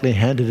politely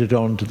handed it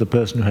on to the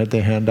person who had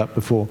their hand up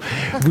before.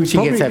 She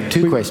gets to have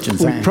two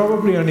questions. We've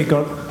probably only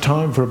got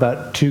time for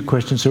about 2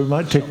 questions, so we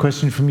might take a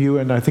question from you,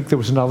 and I think there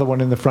was another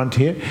one in the front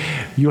here.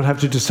 You'll have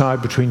to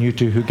decide between you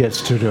two who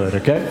gets to do it,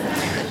 okay?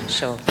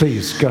 Sure.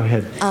 Please, go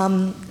ahead.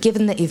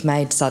 Given that you've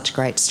made such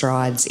great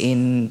strides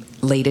in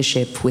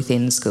leadership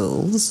within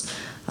schools,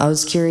 I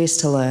was curious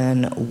to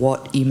learn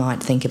what you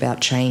might think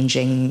about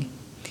changing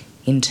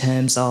in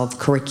terms of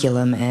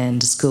curriculum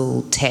and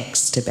school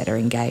texts to better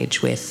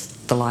engage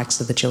with the likes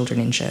of the children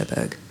in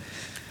Cherbourg.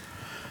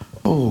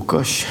 Oh,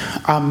 gosh.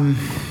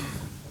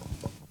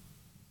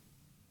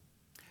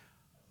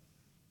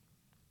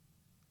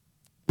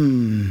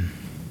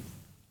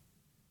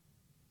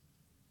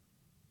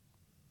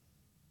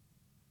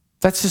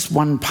 That's just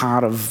one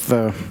part of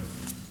the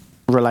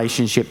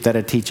relationship that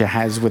a teacher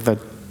has with a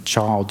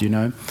child, you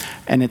know,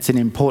 and it's an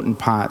important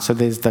part. So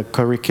there's the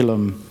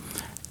curriculum,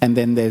 and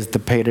then there's the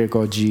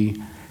pedagogy,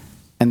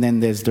 and then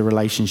there's the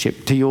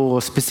relationship. To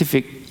your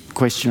specific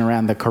question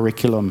around the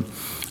curriculum,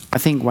 I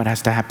think what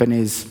has to happen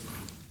is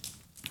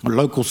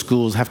local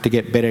schools have to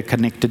get better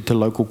connected to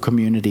local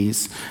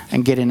communities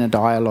and get in a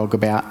dialogue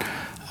about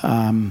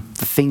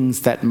the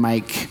things that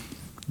make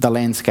the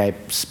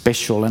landscape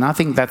special. And I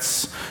think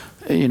that's,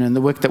 you know, and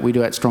the work that we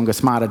do at Stronger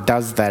Smarter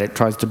does that. It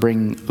tries to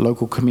bring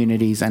local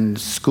communities and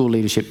school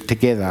leadership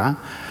together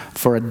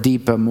for a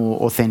deeper, more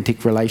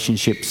authentic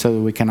relationship so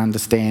that we can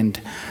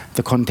understand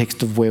the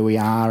context of where we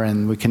are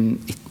and we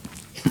can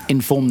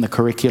inform the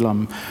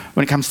curriculum.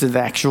 When it comes to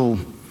the actual,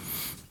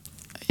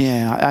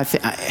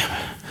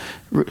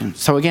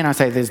 so again I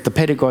say there's the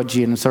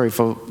pedagogy, and sorry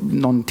for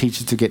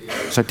non-teachers to get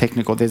so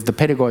technical, there's the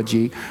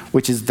pedagogy,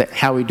 which is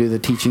how we do the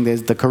teaching,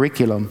 there's the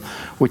curriculum,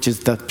 which is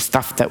the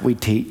stuff that we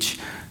teach,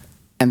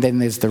 and then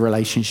there's the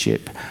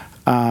relationship.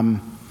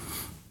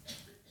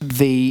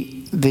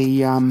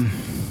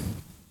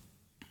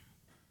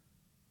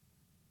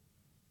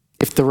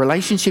 If the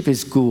relationship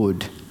is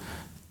good,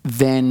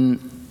 then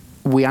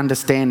we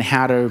understand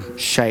how to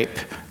shape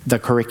the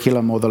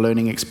curriculum or the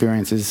learning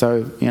experiences.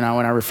 So, you know,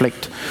 when I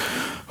reflect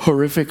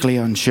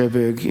horrifically on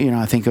Cherbourg, you know,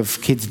 I think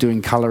of kids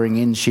doing colouring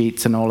in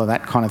sheets and all of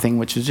that kind of thing,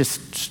 which is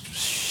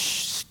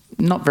just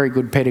not very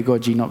good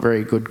pedagogy, not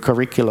very good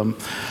curriculum.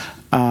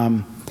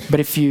 But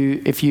if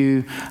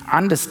you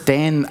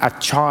understand a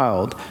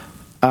child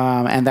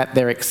and that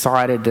they're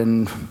excited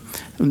and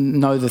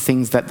know the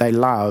things that they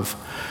love,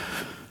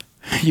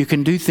 you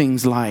can do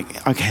things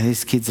like, okay,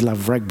 these kids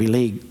love rugby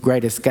league,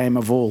 greatest game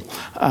of all.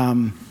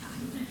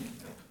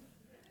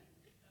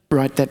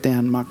 Write that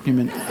down, Mark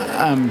Newman.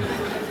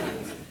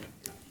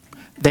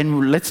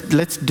 Then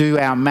let's do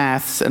our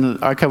maths,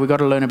 and okay, we've got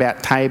to learn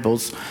about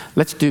tables.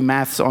 Let's do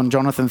maths on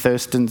Jonathan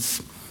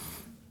Thurston's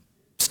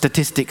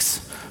statistics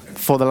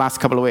for the last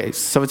couple of weeks.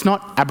 So it's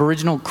not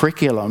Aboriginal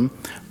curriculum,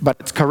 but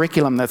it's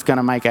curriculum that's going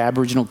to make an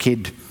Aboriginal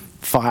kid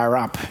fire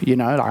up, you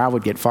know, like I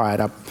would get fired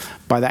up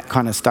by that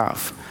kind of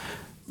stuff.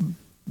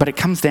 But it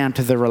comes down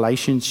to the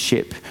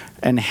relationship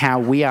and how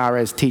we are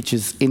as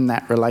teachers in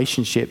that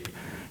relationship.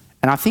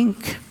 And I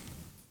think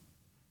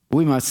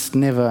we must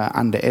never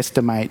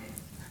underestimate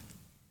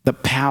the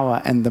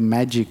power and the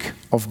magic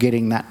of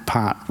getting that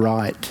part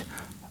right.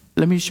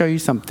 Let me show you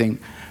something.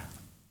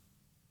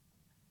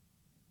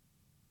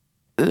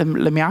 Let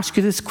me ask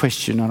you this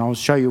question, and I'll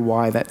show you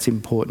why that's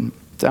important.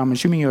 So I'm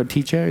assuming you're a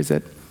teacher, is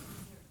that?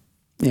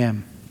 Yeah.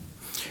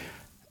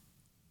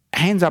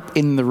 Hands up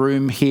in the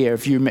room here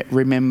if you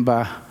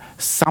remember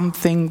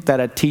something that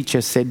a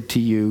teacher said to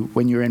you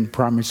when you were in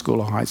primary school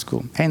or high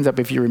school. Hands up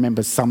if you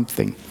remember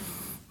something.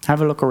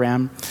 Have a look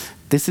around.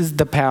 This is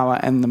the power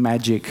and the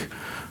magic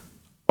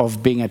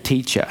of being a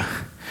teacher.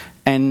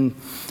 And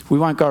we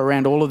won't go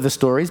around all of the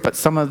stories, but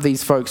some of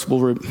these folks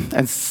will,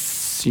 and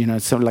you know,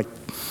 some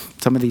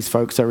of these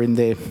folks are in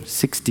their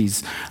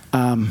 60s,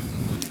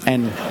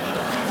 and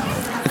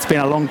it's been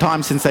a long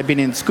time since they've been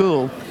in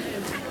school.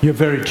 You're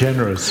very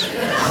generous.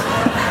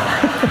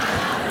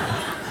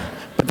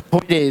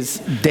 point is,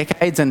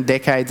 decades and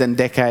decades and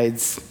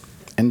decades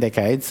and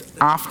decades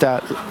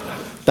after,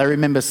 they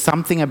remember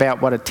something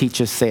about what a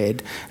teacher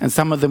said, and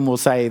some of them will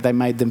say they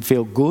made them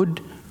feel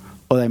good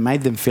or they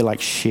made them feel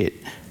like shit.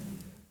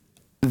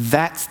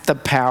 That's the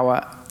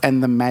power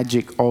and the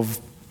magic of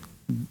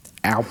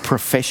our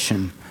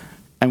profession,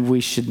 and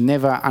we should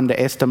never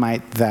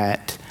underestimate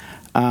that,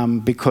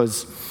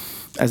 because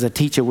as a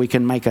teacher we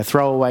can make a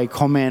throwaway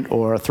comment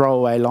or a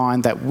throwaway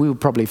line that we'll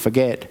probably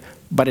forget,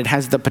 but it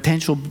has the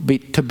potential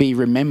to be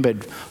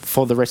remembered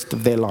for the rest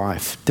of their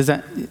life. Does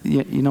that,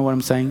 you know what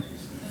I'm saying?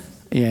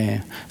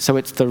 Yeah. So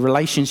it's the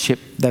relationship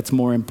that's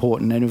more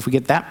important, and if we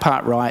get that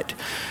part right,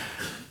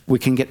 we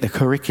can get the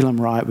curriculum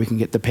right, we can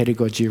get the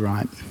pedagogy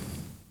right.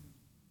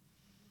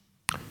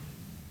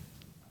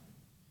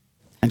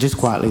 And just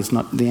quietly, it's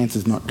not, the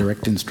answer's not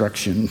direct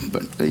instruction,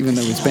 but even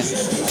though we spent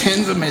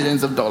tens of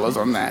millions of dollars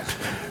on that.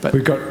 But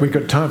we've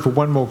got time for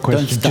one more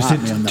question. Don't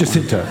start me on that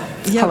Jacinta.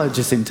 one. Hello,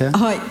 Jacinta.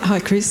 Hi,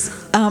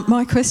 Chris.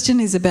 My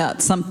question is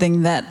about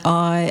something that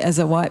I, as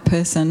a white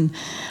person,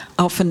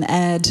 often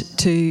add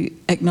to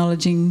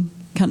acknowledging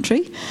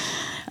country.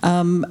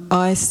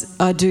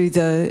 I do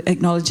the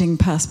acknowledging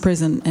past,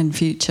 present and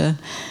future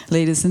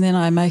leaders, and then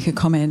I make a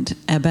comment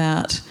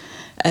about,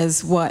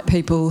 as white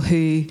people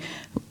who,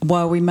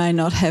 while we may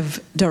not have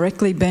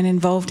directly been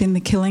involved in the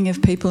killing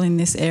of people in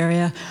this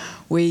area,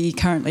 we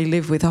currently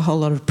live with a whole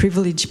lot of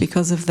privilege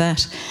because of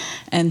that,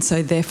 and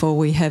so therefore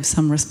we have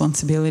some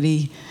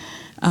responsibility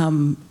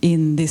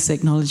in this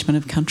acknowledgement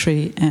of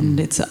country, and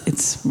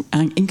it's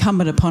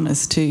incumbent upon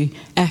us to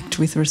act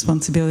with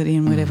responsibility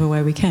in whatever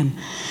way we can.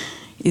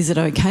 Is it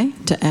okay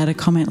to add a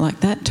comment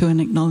like that to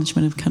an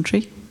acknowledgement of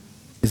country?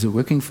 Is it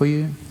working for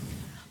you?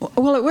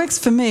 Well, it works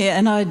for me,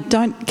 and I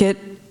don't get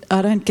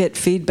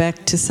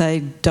feedback to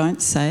say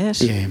don't say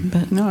it. Yeah,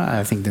 but no,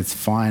 I think that's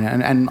fine.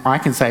 And I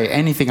can say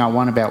anything I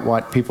want about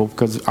white people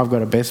because I've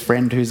got a best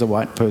friend who's a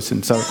white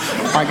person, so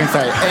I can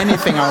say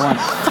anything I want.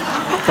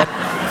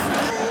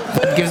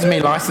 That gives me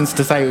license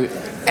to say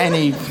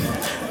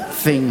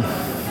anything.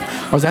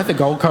 I was at the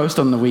Gold Coast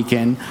on the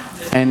weekend,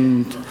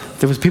 and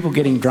there was people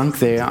getting drunk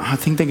there. I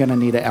think they're going to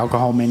need an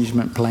alcohol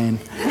management plan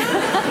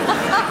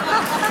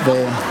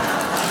there.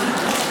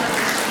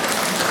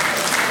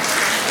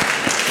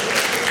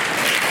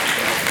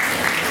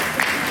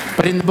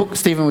 But in the book,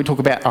 Stephen, we talk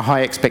about a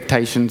high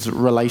expectations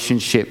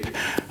relationship.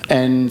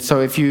 And so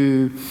if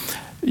you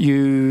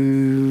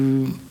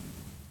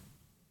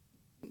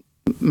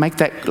make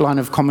that line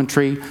of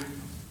commentary,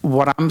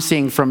 what I'm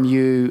seeing from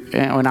you,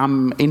 when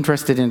I'm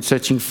interested in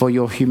searching for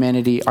your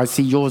humanity, I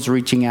see yours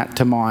reaching out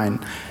to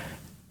mine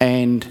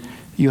and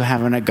you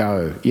having a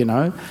go, you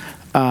know?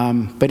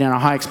 But in a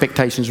high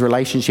expectations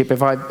relationship,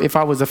 if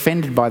I was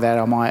offended by that,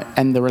 I might,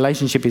 and the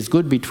relationship is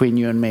good between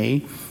you and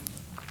me,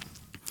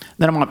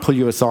 then I might pull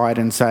you aside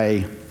and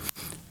say,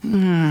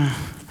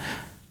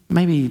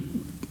 maybe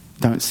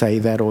don't say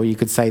that, or you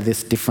could say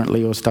this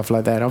differently, or stuff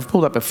like that. I've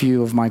pulled up a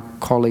few of my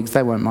colleagues,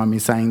 they won't mind me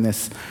saying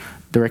this,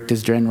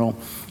 Directors General,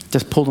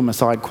 just pull them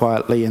aside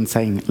quietly and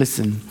saying,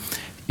 listen,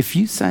 if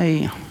you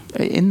say,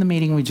 in the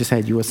meeting we just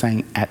had, you were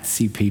saying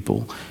at-sea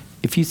people,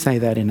 if you say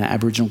that in an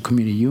Aboriginal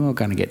community, you are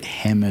going to get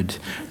hammered.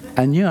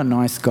 And you're a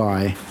nice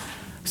guy,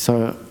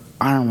 so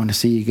I don't want to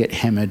see you get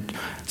hammered,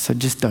 so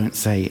just don't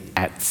say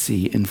at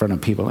sea in front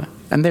of people.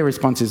 And their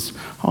response is,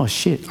 oh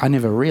shit, I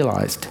never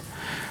realised.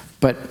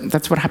 But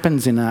that's what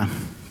happens in a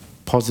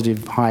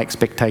positive, high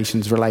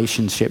expectations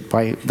relationship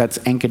that's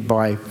anchored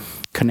by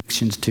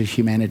connections to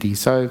humanity.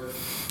 So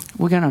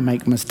we're going to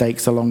make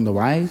mistakes along the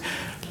way.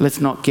 Let's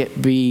not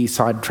be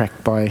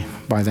sidetracked by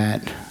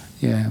that.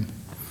 Yeah.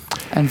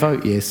 And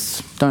vote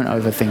yes. Don't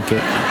overthink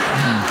it.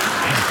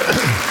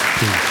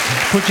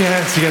 Put your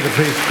hands together,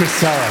 please. Chris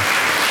Sarra.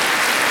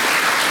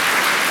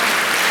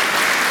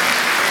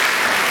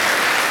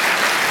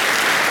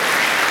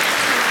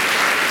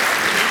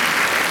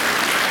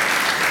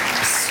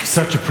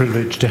 Such a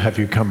privilege to have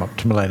you come up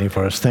to Maleny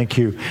for us. Thank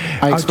you.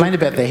 I explained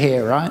about the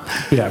hair, right?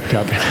 Yeah.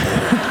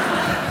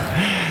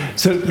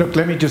 So, look,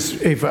 let me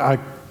just, if I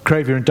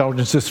crave your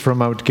indulgence just for a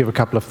moment to give a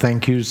couple of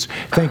thank yous.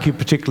 Thank you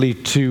particularly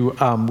to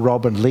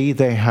Rob and Lee.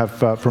 They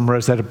have, from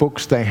Rosetta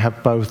Books, they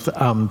have both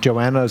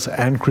Joanna's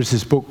and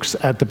Chris's books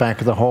at the back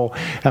of the hall,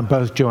 and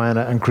both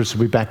Joanna and Chris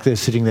will be back there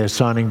sitting there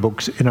signing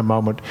books in a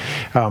moment.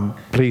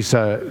 Please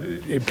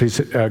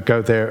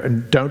go there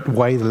and don't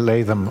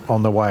waylay them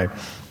on the way.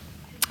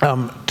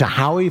 To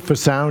Howie for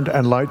sound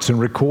and lights and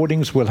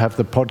recordings. We'll have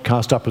the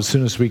podcast up as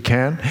soon as we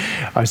can.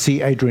 I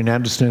see Adrian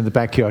Anderson in the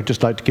back here. I'd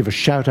just like to give a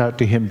shout out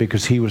to him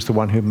because he was the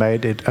one who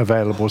made it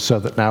available so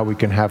that now we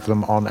can have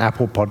them on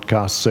Apple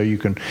Podcasts, so you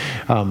can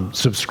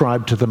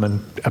subscribe to them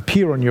and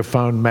appear on your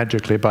phone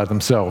magically by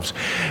themselves.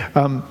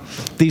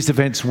 These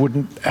events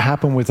wouldn't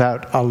happen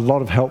without a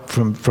lot of help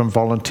from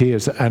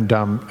volunteers, and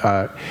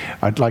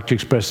I'd like to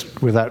express,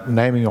 without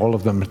naming all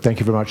of them,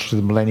 thank you very much to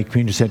the Maleny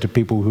Community Centre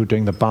people who are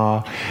doing the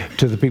bar,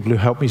 to the people who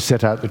helped me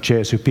set out the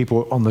chairs, who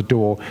people on the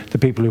door, the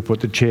people who put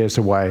the chairs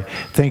away.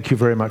 Thank you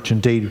very much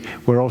indeed.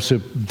 We're also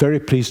very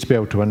pleased to be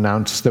able to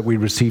announce that we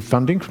received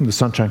funding from the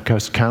Sunshine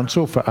Coast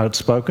Council for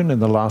Outspoken in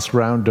the last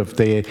round of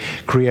their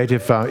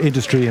Creative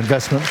Industry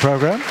Investment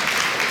Program.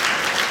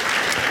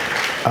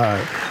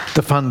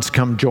 The funds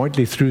come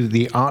jointly through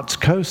the Arts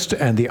Coast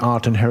and the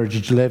Art and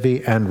Heritage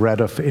Levy and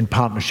RADF in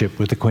partnership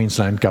with the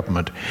Queensland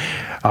Government.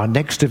 Our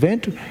next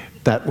event,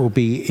 that will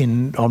be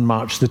on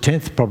March the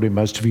 10th. Probably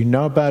most of you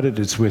know about it.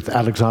 It's with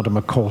Alexander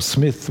McCall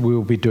Smith. We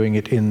will be doing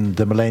it in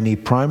the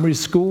Maleny Primary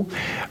School.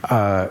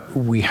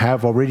 We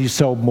have already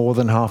sold more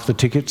than half the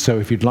tickets, so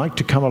if you'd like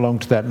to come along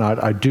to that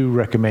night, I do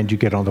recommend you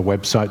get on the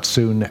website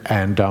soon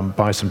and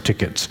buy some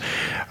tickets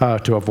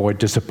to avoid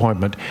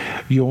disappointment.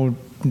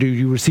 Do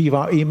you receive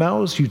our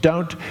emails? You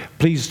don't?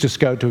 Please just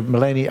go to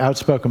Maleny,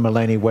 Outspoken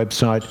Maleny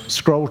website,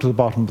 scroll to the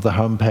bottom of the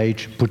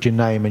homepage, put your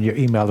name and your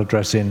email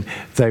address in.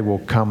 They will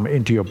come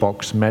into your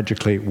box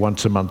magically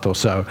once a month or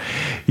so.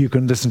 You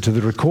can listen to the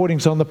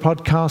recordings on the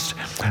podcast.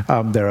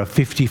 There are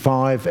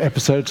 55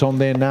 episodes on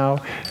there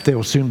now. There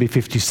will soon be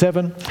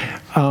 57.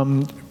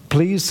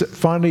 Please,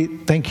 finally,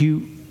 thank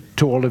you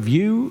to all of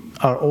you,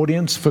 our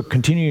audience, for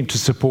continuing to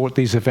support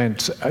these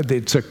events.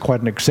 It's quite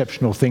an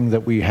exceptional thing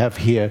that we have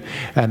here,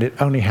 and it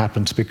only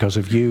happens because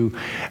of you,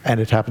 and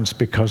it happens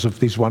because of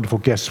these wonderful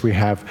guests we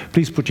have.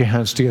 Please put your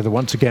hands together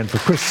once again for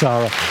Chris,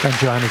 Sarra, and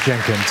Joanna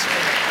Jenkins.